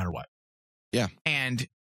right no matter what. Yeah. And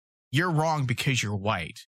you're wrong because you're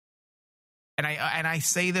white. And I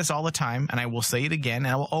say this all the time, and I will say it again, and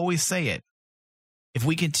I will always say it. If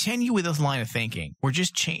we continue with this line of thinking, we're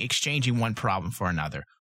just exchanging one problem for another.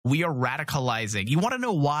 We are radicalizing. You want to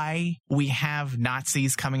know why we have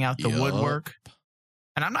Nazis coming out the woodwork?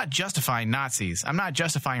 And I'm not justifying Nazis. I'm not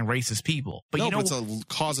justifying racist people. But but it's a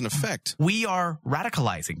cause and effect. We are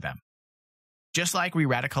radicalizing them. Just like we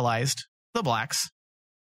radicalized the blacks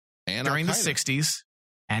and during the 60s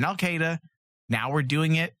and Al-Qaeda. Now we're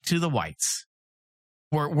doing it to the whites.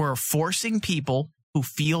 We're forcing people who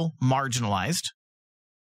feel marginalized.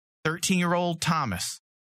 13-year-old Thomas,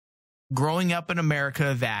 growing up in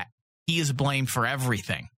America, that he is blamed for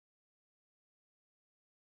everything.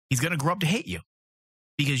 He's going to grow up to hate you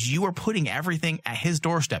because you are putting everything at his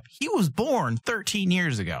doorstep. He was born 13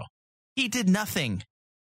 years ago. He did nothing.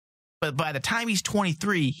 But by the time he's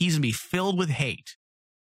 23, he's going to be filled with hate.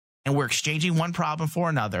 And we're exchanging one problem for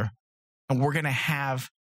another. And we're going to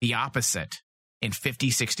have the opposite in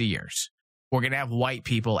 50, 60 years. We're going to have white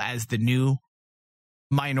people as the new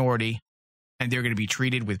minority, and they're going to be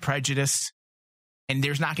treated with prejudice, and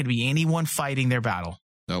there's not going to be anyone fighting their battle.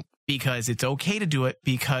 Nope. Because it's okay to do it,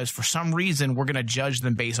 because for some reason we're going to judge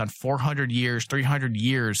them based on 400 years, 300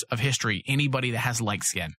 years of history, anybody that has light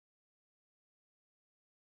skin.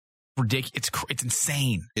 Ridiculous. It's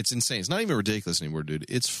insane. It's insane. It's not even ridiculous anymore, dude.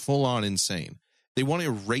 It's full on insane. They want to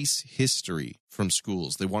erase history from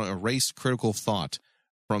schools. They want to erase critical thought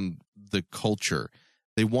from the culture.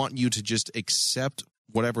 They want you to just accept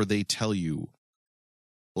whatever they tell you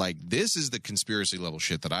Like, this is the conspiracy level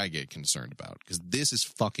shit that I get concerned about, because this is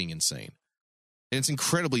fucking insane. And it's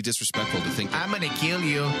incredibly disrespectful to think that, I'm going to kill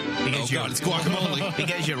you because it's guacamole.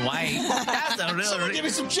 Because you're white. That's the real Give me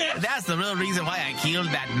some chips. That's the real reason why I killed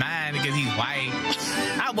that man, because he's white.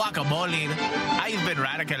 I'm guacamole. I've been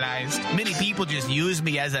radicalized. Many people just use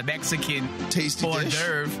me as a Mexican Tasty hors dish.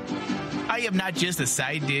 d'oeuvre. I am not just a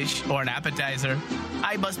side dish or an appetizer.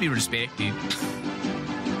 I must be respected.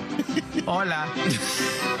 Hola.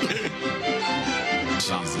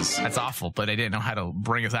 Jesus. That's awful, but I didn't know how to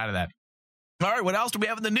bring us out of that. All right, what else do we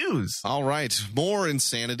have in the news? All right, more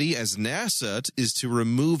insanity as NASA is to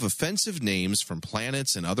remove offensive names from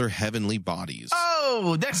planets and other heavenly bodies.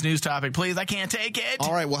 Oh, next news topic, please. I can't take it.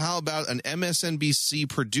 All right, well, how about an MSNBC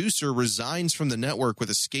producer resigns from the network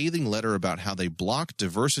with a scathing letter about how they block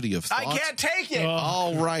diversity of thought? I can't take it.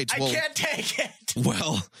 All right. I can't take it.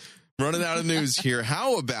 Well, running out of news here.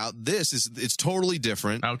 How about this? It's totally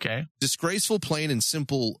different. Okay. Disgraceful, plain and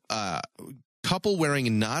simple couple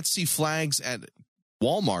wearing Nazi flags at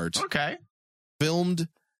Walmart. Okay. Filmed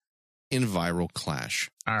in viral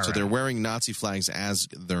clash. All so right. they're wearing Nazi flags as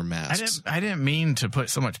their masks. I didn't mean to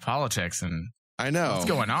put so much politics in. I know. What's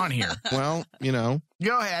going on here? Well, you know.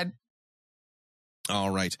 Go ahead.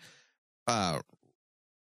 All right. Ralphella,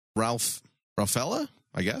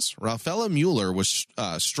 I guess. Ralphella Mueller was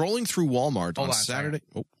strolling through Walmart on Saturday.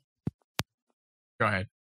 Oh. Go ahead.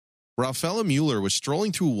 Ralphella Mueller was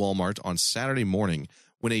strolling through Walmart on Saturday morning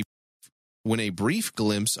when a brief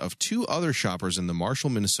glimpse of two other shoppers in the Marshall,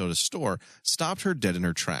 Minnesota store stopped her dead in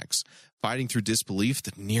her tracks, fighting through disbelief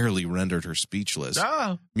that nearly rendered her speechless.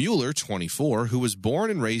 Oh. Mueller, 24, who was born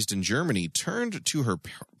and raised in Germany, turned to her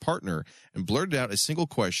partner and blurted out a single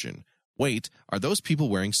question. Wait, are those people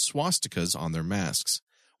wearing swastikas on their masks?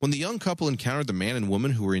 When the young couple encountered the man and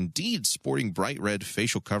woman who were indeed sporting bright red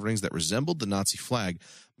facial coverings that resembled the Nazi flag,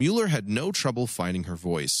 Mueller had no trouble finding her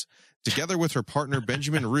voice. Together with her partner,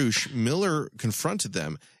 Benjamin Roosh, Miller confronted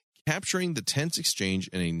them, capturing the tense exchange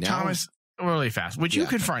in a now... Thomas, really fast. Would you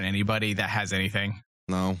confront anybody that has anything?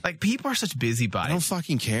 No. Like, people are such busybodies. I don't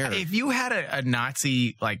fucking care. If you had a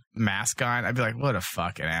Nazi, like, mask on, I'd be like, what a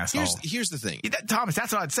fucking asshole. Here's the thing. Thomas,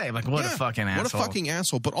 that's what I'd say. Like, what a fucking asshole. What a fucking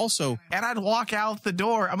asshole, but also... And I'd walk out the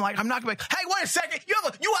door. I'm like, I'm not going to be like, hey, wait a second. You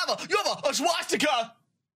have a swastika.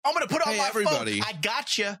 I'm going to put on my everybody. phone. I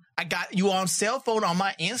got you. I got you on cell phone on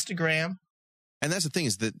my Instagram. And that's the thing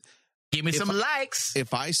is that... Give me some likes.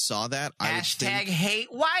 If I saw that, I would think... Hashtag hate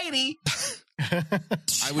Whitey.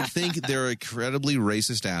 I would think they're incredibly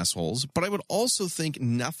racist assholes, but I would also think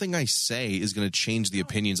nothing I say is going to change the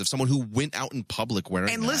opinions of someone who went out in public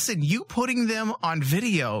wearing And that. listen, you putting them on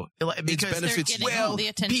video because benefits they're getting all the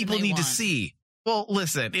attention people they need to want. see. Well,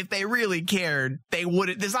 listen, if they really cared, they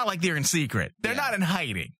wouldn't. It's not like they're in secret. They're not in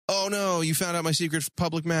hiding. Oh no, you found out my secret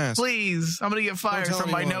public mask. Please, I'm going to get fired tell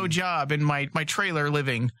from my anyone. no job and my trailer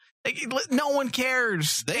living. No one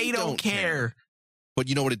cares. They don't care. But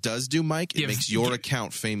you know what it does do, Mike? It makes your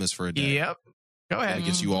account famous for a day. Yep. Go ahead. It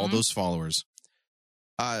gets you all those followers.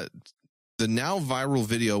 The now viral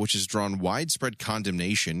video, which has drawn widespread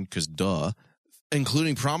condemnation, because duh,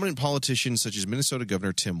 including prominent politicians such as Minnesota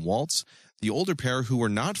Governor Tim Walz, the older pair who were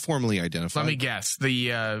not formally identified. Let me guess.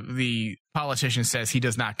 The politician says he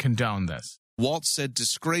does not condone this. Waltz said,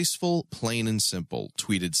 disgraceful, plain and simple,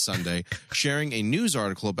 tweeted Sunday, sharing a news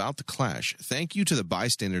article about the clash. Thank you to the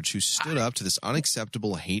bystanders who stood up to this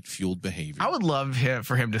unacceptable hate-fueled behavior. I would love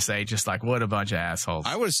for him to say just like, what a bunch of assholes.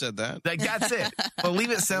 I would have said that. Like, that's it. Well,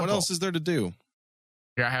 leave it simple. What else is there to do?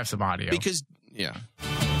 Here, I have some audio. Because, yeah.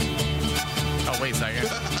 Oh, wait a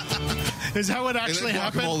second. Is that what actually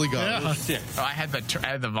happened? Yeah. Oh, I had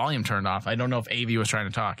the volume turned off. I don't know if Avi was trying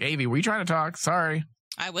to talk. Avi, were you trying to talk? Sorry.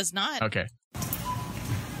 I was not. Okay.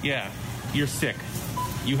 Yeah, you're sick.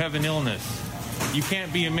 You have an illness. You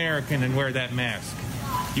can't be American and wear that mask.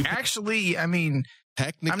 Actually, I mean,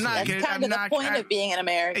 technically, I'm not That's kind of the point of being an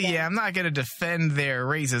American. Yeah, I'm not going to defend their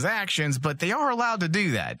racist actions, but they are allowed to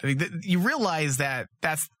do that. I mean, you realize that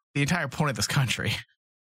that's the entire point of this country.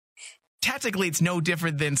 Technically, it's no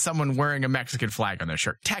different than someone wearing a Mexican flag on their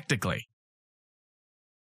shirt. Technically.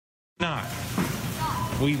 Not.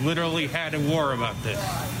 We literally had a war about this.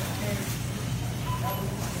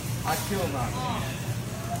 I kill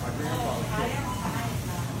Nazis. My grandfather killed them.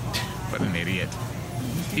 What an idiot.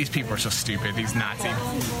 These people are so stupid, these Nazis.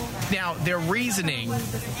 Now, their reasoning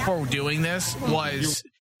for doing this was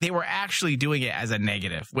they were actually doing it as a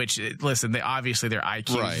negative, which, listen, obviously their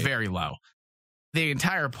IQ is very low. The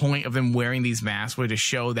entire point of them wearing these masks was to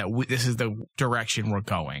show that this is the direction we're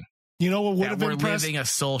going. You know what would have we're impressed? living a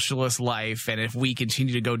socialist life, and if we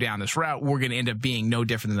continue to go down this route, we're going to end up being no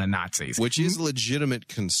different than the Nazis. Which is legitimate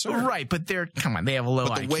concern. Right, but come on, they have a low IQ.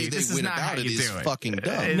 But the way this they is went not about how it you is do it. fucking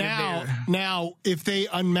dumb. Now, if they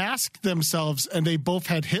unmasked themselves and they both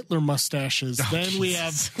had Hitler mustaches, then we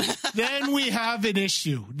have an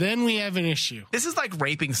issue. This is like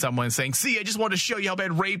raping someone, saying, "See, I just want to show you how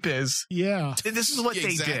bad rape is." Yeah, this is what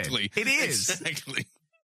they did. It is exactly.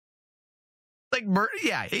 Like,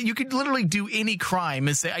 you could literally do any crime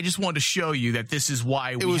and say, "I just wanted to show you that this is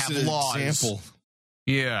why we have laws." Example.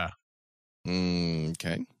 Yeah.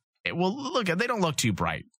 Okay. Well, look, they don't look too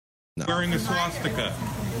bright. No. Wearing a swastika.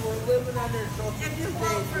 If you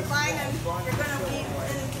vote for Biden, you're going to be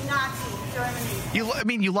in Nazi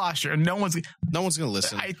Germany. You lost her. No one's going to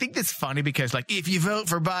listen. I think that's funny because, like, if you vote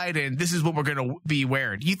for Biden, this is what we're going to be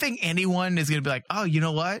wearing. You think anyone is going to be like, "Oh, you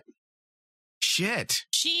know what? Shit.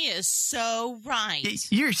 She is so right.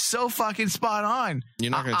 You're so fucking spot on.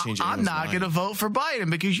 You're not going to change I'm not going to vote for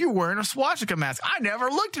Biden because you're wearing a swastika mask. I never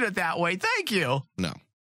looked at it that way. Thank you." No.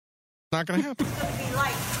 Not going to happen.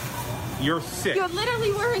 You're sick. You're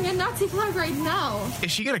literally wearing a Nazi flag right now.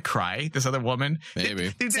 Is she going to cry, this other woman?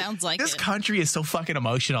 Maybe. Dude, sounds like this it. country is so fucking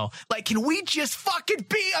emotional. Like, can we just fucking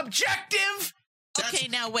be objective? Okay,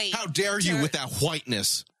 now wait. How dare you with that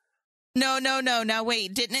whiteness? No. Now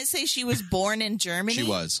wait. Didn't it say she was born in Germany? She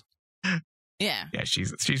was. Yeah. Yeah,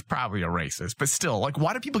 she's probably a racist, but still, like,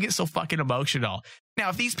 why do people get so fucking emotional? Now,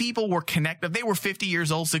 if these people were connected, if they were 50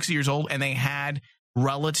 years old, 60 years old, and they had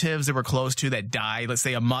relatives that were close to that died, let's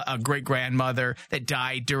say a great grandmother that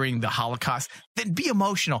died during the Holocaust, then be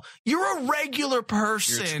emotional. You're a regular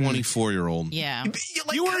person. You're a 24-year-old. Yeah.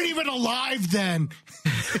 You weren't even alive then.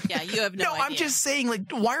 Yeah, you have no idea. I'm just saying, like,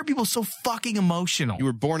 why are people so fucking emotional? You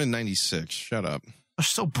were born in 96. Shut up. They're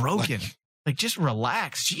so broken. Like, just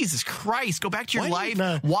relax. Jesus Christ. Go back to your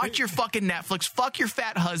life. Watch your fucking Netflix. Fuck your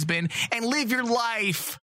fat husband and live your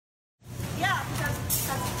life. Yeah, because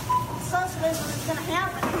socialism is going to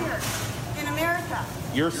happen here in America.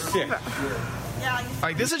 You're sick. Yeah.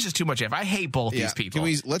 Like, this is just too much. I hate both these people.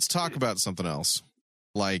 Let's talk about something else.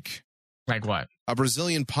 Like what? A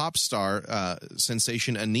Brazilian pop star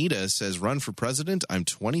sensation Anitta says, "Run for president. I'm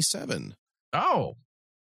 27." Oh.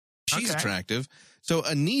 She's attractive. So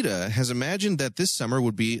Anitta has imagined that this summer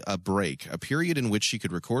would be a break, a period in which she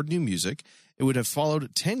could record new music. It would have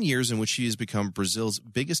followed 10 years in which she has become Brazil's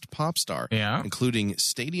biggest pop star, including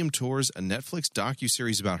stadium tours, a Netflix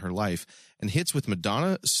docuseries about her life, and hits with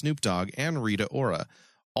Madonna, Snoop Dogg, and Rita Ora,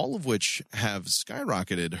 all of which have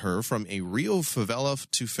skyrocketed her from a Rio favela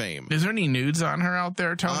to fame. Is there any nudes on her out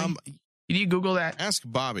there, Tony? Did you Google that? Ask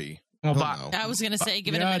Bobby. Well, I was going to say,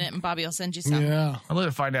 give it a minute and Bobby will send you some. Yeah. I'd love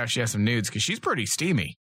to find out if she has some nudes because she's pretty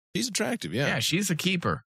steamy. She's attractive, yeah. Yeah, she's a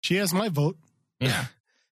keeper. She has my vote. Yeah.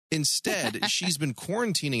 Instead, she's been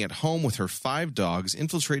quarantining at home with her 5 dogs,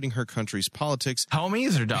 infiltrating her country's politics.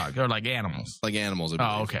 Homies or dogs? Or like animals? Like animals, I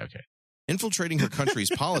believe. Oh, okay. Infiltrating her country's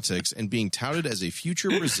politics and being touted as a future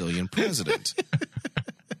Brazilian president.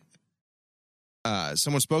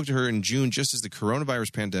 Someone spoke to her in June just as the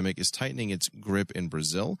coronavirus pandemic is tightening its grip in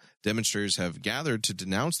Brazil. Demonstrators have gathered to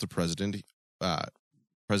denounce the President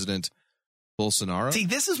Bolsonaro. See,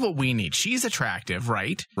 this is what we need. She's attractive,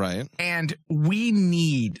 right? Right. And we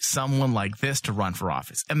need someone like this to run for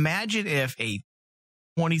office. Imagine if a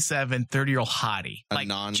 27, 30-year-old hottie, a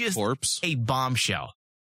non-corpse, a bombshell,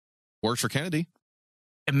 worked for Kennedy.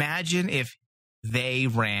 Imagine if they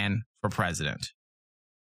ran for president.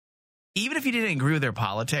 Even if you didn't agree with their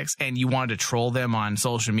politics and you wanted to troll them on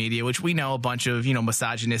social media, which we know a bunch of,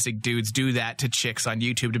 misogynistic dudes do that to chicks on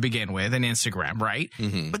YouTube to begin with and Instagram, right?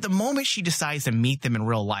 Mm-hmm. But the moment she decides to meet them in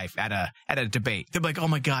real life at a debate, they're like, "Oh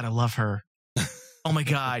my God, I love her. Oh my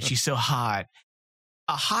God, she's so hot."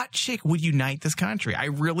 A hot chick would unite this country. I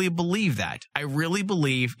really believe that. I really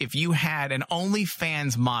believe if you had an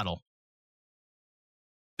OnlyFans model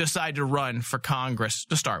decide to run for Congress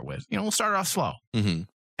to start with, we'll start off slow. Mm-hmm.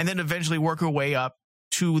 And then eventually work her way up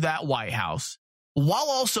to that White House while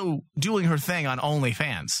also doing her thing on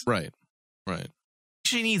OnlyFans. Right.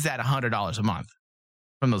 She needs that $100 a month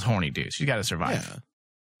from those horny dudes. She's got to survive.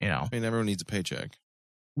 Yeah. I mean, everyone needs a paycheck.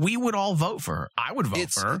 We would all vote for her. I would vote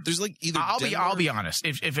for her. There's like either I'll be honest.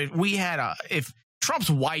 If Trump's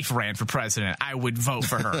wife ran for president, I would vote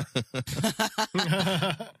for her.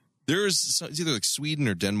 It's either like Sweden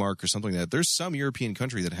or Denmark or something like that. There's some European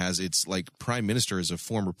country that has its like prime minister as a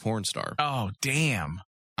former porn star. Oh, damn.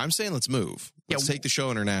 I'm saying let's move. Let's take the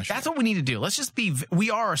show international. That's what we need to do. Let's just we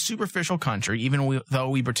are a superficial country, even though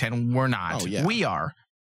we pretend we're not. Oh, yeah. We are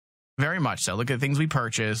Very much so. Look at the things we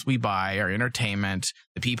purchase, we buy, our entertainment,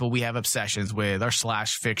 the people we have obsessions with, our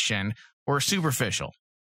slash fiction, or superficial.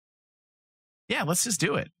 Yeah, let's just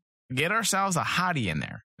do it. Get ourselves a hottie in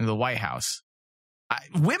there in the White House.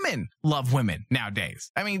 Women love women nowadays.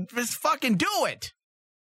 I mean, just fucking do it.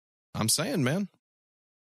 I'm saying, man.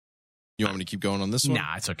 You want me to keep going on this one?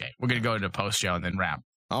 Nah, it's okay. We're going to go to post show and then wrap.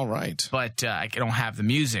 All right. But I don't have the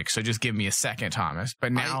music, so just give me a second, Thomas.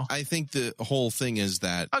 But now... I think the whole thing is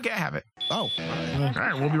that... Okay, I have it. Oh. All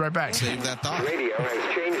right, we'll be right back. Save that thought. Radio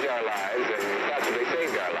has changed our lives and possibly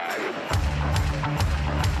saved our lives.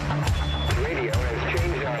 Radio has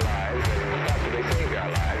changed our lives and possibly saved our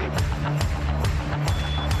lives.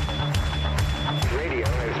 Radio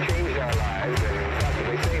has changed our lives and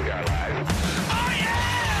possibly saved our lives. Oh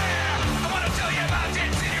yeah! I want to tell you about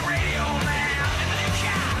Jet City Radio, man.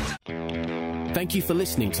 Thank you for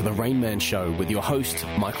listening to The Rain Man Show with your host,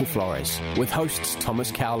 Michael Flores, with hosts Thomas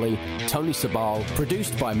Cowley, Tony Sabal,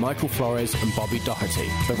 produced by Michael Flores and Bobby Doherty.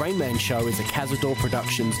 The Rain Man Show is a Cazador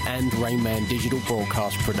Productions and Rain Man Digital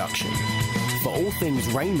Broadcast production. For all things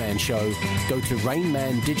Rain Man Show, go to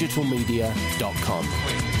rainmandigitalmedia.com.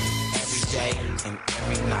 Every day and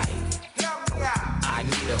every night, I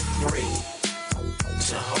need a freak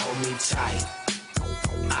to hold me tight.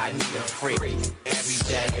 I need a freak every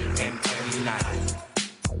day and every night.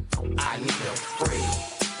 I need a freak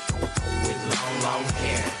with long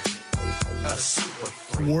hair, a super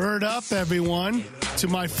freak. Word up, everyone, to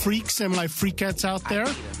my freaks and my freakettes out there.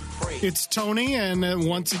 It's Tony, and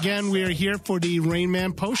once again, we are here for the Rain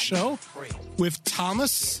Man Post Show with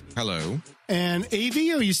Thomas. Hello. And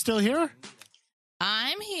Avi, are you still here?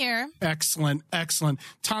 I'm here. Excellent, excellent.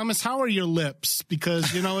 Thomas, how are your lips?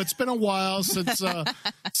 Because, you know, it's been a while since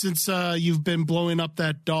you've been blowing up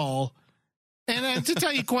that doll. And to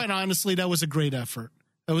tell you quite honestly, that was a great effort.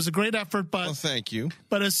 It was a great effort, but... Well, thank you.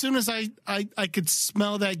 But as soon as I could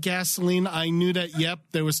smell that gasoline, I knew that, yep,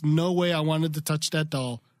 there was no way I wanted to touch that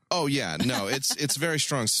doll. Oh, yeah. No, it's very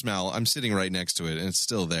strong smell. I'm sitting right next to it, and it's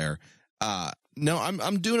still there. No,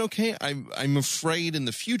 I'm doing okay. I'm afraid in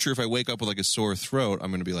the future, if I wake up with like a sore throat,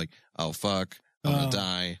 I'm going to be like, oh, fuck, I'm going to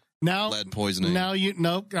die. Now, lead poisoning. Now,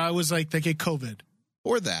 I was like thinking COVID.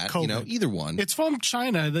 Or that, COVID. You know, either one. It's from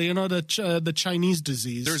China, the Chinese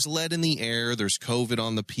disease. There's lead in the air. There's COVID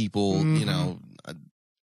on the people, you know.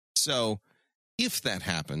 So if that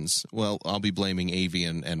happens, well, I'll be blaming Avi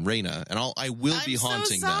and Raina, and I will be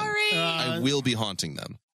haunting them. I will be haunting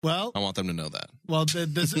them. Well, I want them to know that. Well,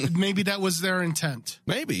 maybe that was their intent.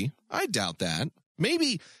 Maybe. I doubt that.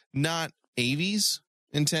 Maybe not Avi's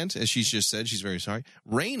intent, as she's just said. She's very sorry.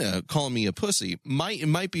 Raina calling me a pussy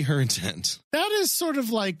might be her intent. That is sort of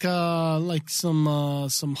like some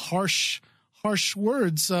harsh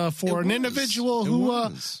words for an individual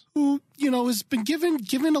who you know has been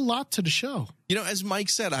given a lot to the show. You know, as Mike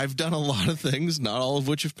said, I've done a lot of things, not all of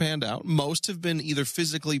which have panned out. Most have been either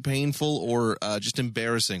physically painful or just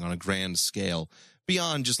embarrassing on a grand scale,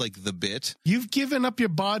 beyond just like the bit. You've given up your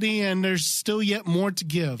body, and there's still yet more to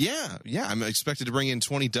give. Yeah. I'm expected to bring in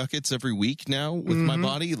 20 ducats every week now with my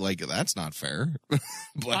body. Like, that's not fair.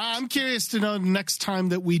 But I'm curious to know next time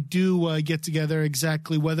that we do get together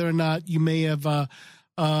exactly whether or not you may have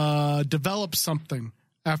developed something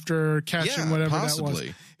after catching whatever possibly. That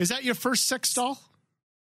was. Is that your first sex doll?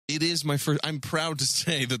 It is my first. I'm proud to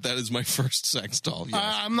say that is my first sex doll. Yes.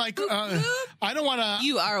 I'm like, I don't want to.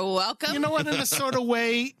 You are welcome. You know what? In a sort of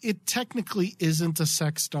way, it technically isn't a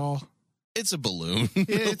sex doll. It's a balloon.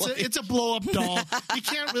 It's a blow up doll. You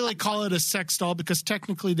can't really call it a sex doll because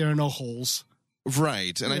technically there are no holes.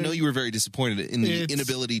 Right. And I know you were very disappointed in the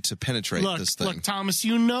inability to penetrate this thing. Look, Thomas,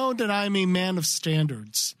 you know that I'm a man of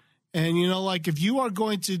standards. And, you know, like if you are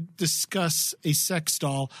going to discuss a sex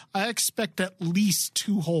doll, I expect at least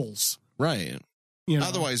 2 holes. Right. You know?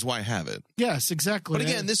 Otherwise, why have it? Yes, exactly. But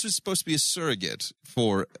again, this was supposed to be a surrogate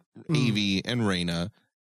for Avi and Raina.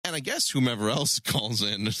 And I guess whomever else calls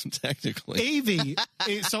in, technically. Avi.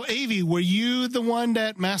 So, Avi, were you the one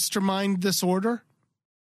that masterminded this order?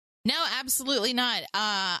 No, absolutely not.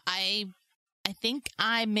 I think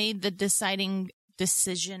I made the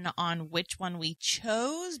decision on which one we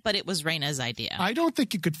chose, but it was Raina's idea. I don't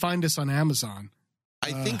think you could find this on Amazon.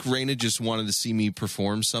 I think Raina just wanted to see me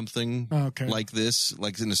perform something like this,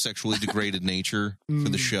 like in a sexually degraded nature for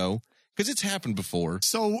the show. because it's happened before.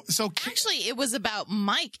 So actually, it was about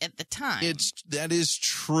Mike at the time. That is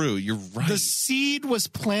true. You're right. The seed was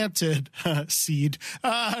planted. The seed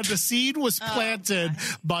was planted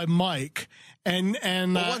by Mike. And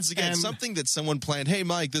once again, something that someone planned. Hey,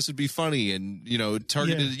 Mike, this would be funny, and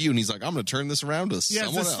targeted at you. And he's like, I'm going to turn this around to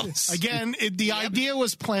someone else. Again, the idea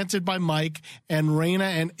was planted by Mike, and Raina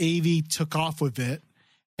and Avi took off with it,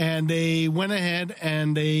 and they went ahead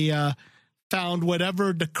and they found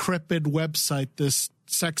whatever decrepit website this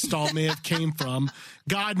sex doll may have came from.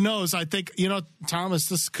 God knows. I think Thomas,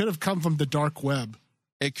 this could have come from the dark web.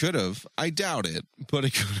 It could have. I doubt it, but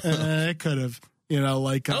it could have. It could have.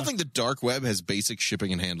 I don't think the dark web has basic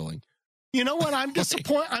shipping and handling. You know what? I'm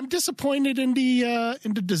disappointed. I'm disappointed in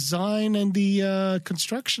the design and the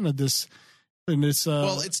construction of this. And it's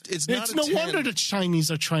it's no wonder the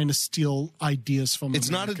Chinese are trying to steal ideas from. It's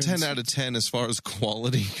Americans. not a 10 out of 10 as far as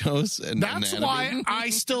quality goes. And that's anatomy. why I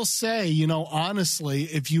still say, honestly,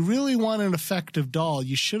 if you really want an effective doll,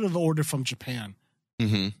 you should have ordered from Japan,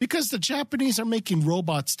 because the Japanese are making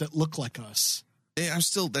robots that look like us. Yeah,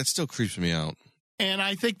 that still creeps me out. And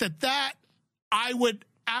I think that I would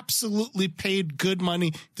absolutely paid good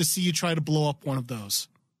money to see you try to blow up one of those.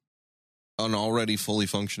 An already fully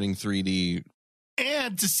functioning 3D.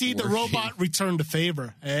 And to see the robot return to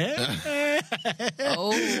favor.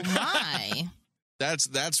 Oh, my.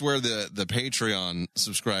 That's where the Patreon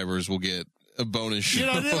subscribers will get a bonus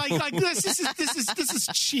show. They're like this is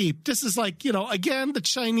cheap. This is like, again, the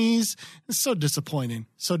Chinese is so disappointing.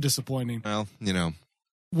 So disappointing. Well,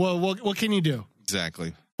 Well, what can you do?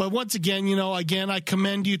 Exactly. But once again, I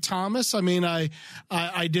commend you, Thomas. I mean, I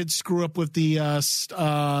did screw up with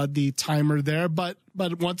the timer there, but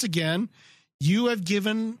once again, you have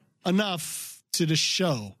given enough to the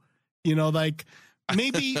show.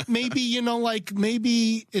 Maybe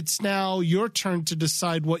maybe it's now your turn to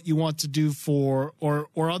decide what you want to do or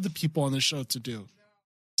other people on the show to do.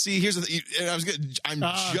 See, here's the thing. I'm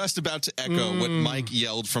just about to echo what Mike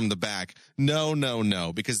yelled from the back. No,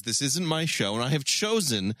 because this isn't my show, and I have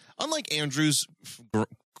chosen, unlike Andrew's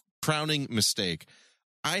crowning mistake,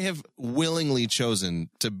 I have willingly chosen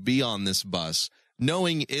to be on this bus,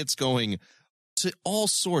 knowing it's going to all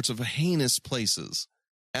sorts of heinous places,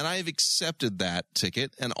 and I have accepted that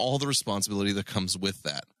ticket and all the responsibility that comes with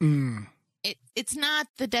that. It's not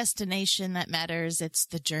the destination that matters. It's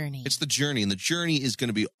the journey. It's the journey, and the journey is going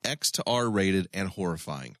to be X to R rated and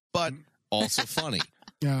horrifying, but also funny.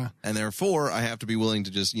 Yeah. And therefore, I have to be willing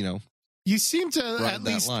to just, you seem to ride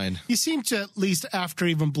that line. You seem to, at least after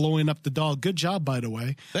even blowing up the doll. Good job, by the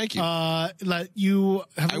way. Thank you. You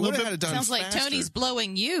have I would have had it done Sounds like faster. Tony's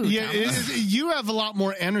blowing you. Yeah, you have a lot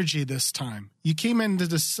more energy this time. You came into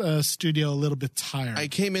this studio a little bit tired. I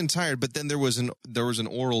came in tired, but then there was an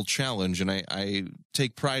oral challenge, and I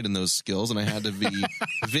take pride in those skills, and I had to be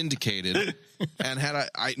vindicated. And had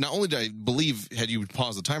I not only did I believe, had you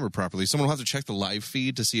paused the timer properly, someone will have to check the live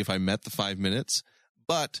feed to see if I met the 5 minutes,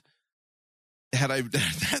 but had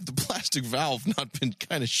the plastic valve not been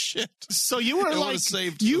kind of shit, so you were like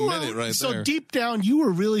saved a minute right so there. Deep down, you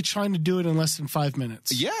were really trying to do it in less than 5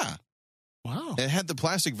 minutes. Yeah. Wow. And had the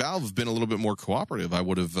plastic valve been a little bit more cooperative, I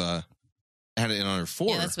would have had it in under 4.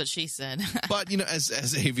 Yeah, that's what she said. But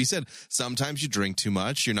as Avi said, sometimes you drink too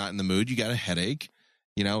much, you're not in the mood, you got a headache.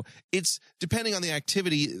 It's depending on the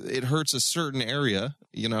activity, it hurts a certain area.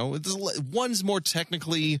 One's more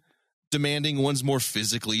technically demanding, one's more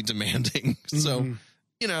physically demanding. So,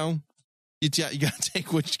 you got to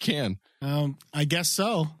take what you can. I guess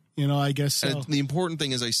so. I guess so. And the important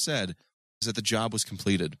thing, as I said, is that the job was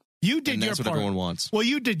completed. You did and your that's part. what everyone wants. Well,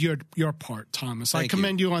 you did your part, Thomas. I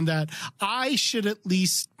commend you on that. I should at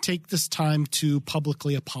least take this time to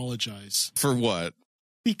publicly apologize. For what?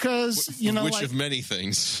 Because, which of many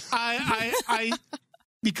things?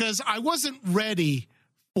 Because I wasn't ready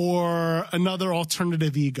for another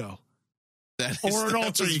alternative ego. Or an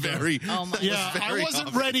alter ego. I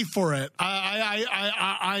wasn't ready for it.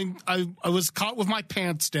 I was caught with my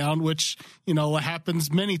pants down, which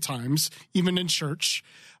happens many times, even in church.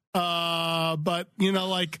 But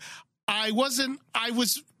I was a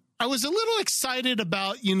little excited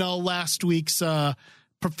about last week's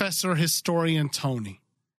Professor Historian Tony.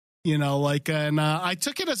 And I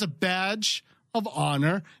took it as a badge of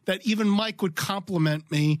honor that even Mike would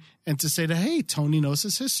compliment me and to say that, hey, Tony knows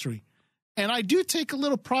his history. And I do take a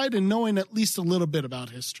little pride in knowing at least a little bit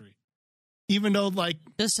about history, even though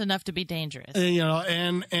just enough to be dangerous.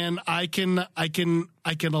 And I can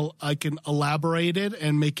elaborate it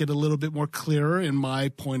and make it a little bit more clearer in my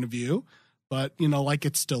point of view. But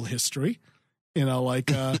it's still history.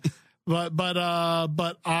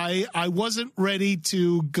 But I wasn't ready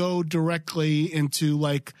to go directly into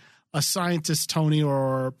like a scientist Tony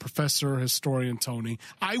or a professor historian Tony.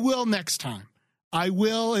 I will next time. I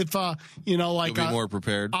will if You'll be more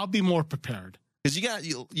prepared. I'll be more prepared. Because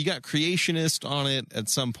you got creationist on it at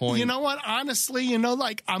some point. You know what? Honestly,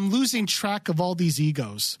 like I'm losing track of all these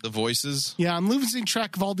egos. The voices? Yeah, I'm losing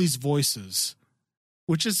track of all these voices,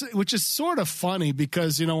 which is sort of funny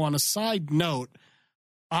because, on a side note,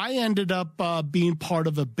 I ended up being part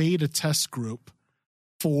of a beta test group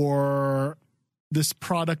for this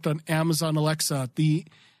product on Amazon Alexa, the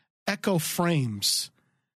Echo Frames.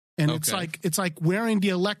 And it's like wearing the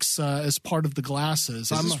Alexa as part of the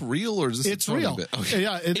glasses. Is this real or is this? It's real. Okay.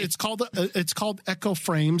 Yeah, it's called Echo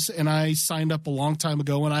Frames, and I signed up a long time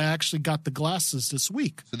ago, and I actually got the glasses this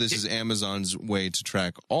week. So this is Amazon's way to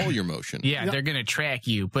track all your motion. Yeah, they're going to track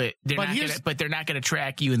you, but they're not going to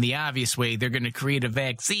track you in the obvious way. They're going to create a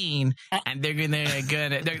vaccine, and they're going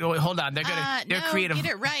to hold on. They're going to create a. Get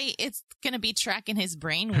it right. It's going to be tracking his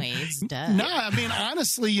brainwaves. Duh. No, I mean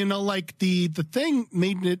honestly, like the thing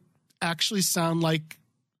made it actually sound like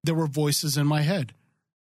there were voices in my head.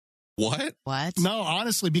 What? No,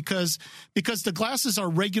 honestly, because the glasses are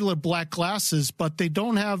regular black glasses, but they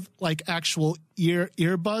don't have like actual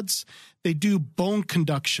earbuds. They do bone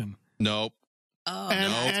conduction. Nope. Oh,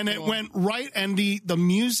 and it went right, and the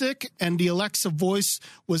music and the Alexa voice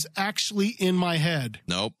was actually in my head.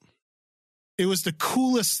 Nope. It was the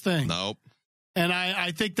coolest thing. Nope. And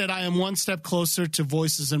I think that I am one step closer to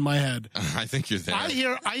voices in my head. I think you're there.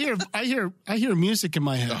 I hear music in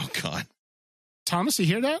my head. Oh God, Thomas, you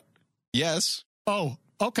hear that? Yes. Oh,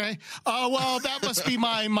 okay. Well, that must be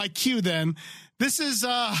my cue then. This is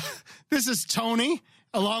Tony,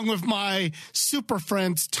 along with my super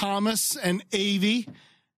friends Thomas and Avi,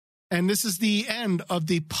 and this is the end of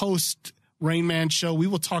the post Rain Man show. We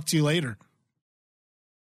will talk to you later.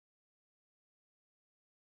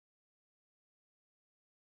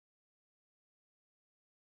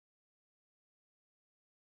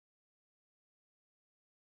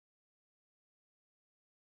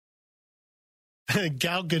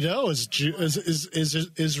 Gal Gadot is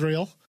Israel.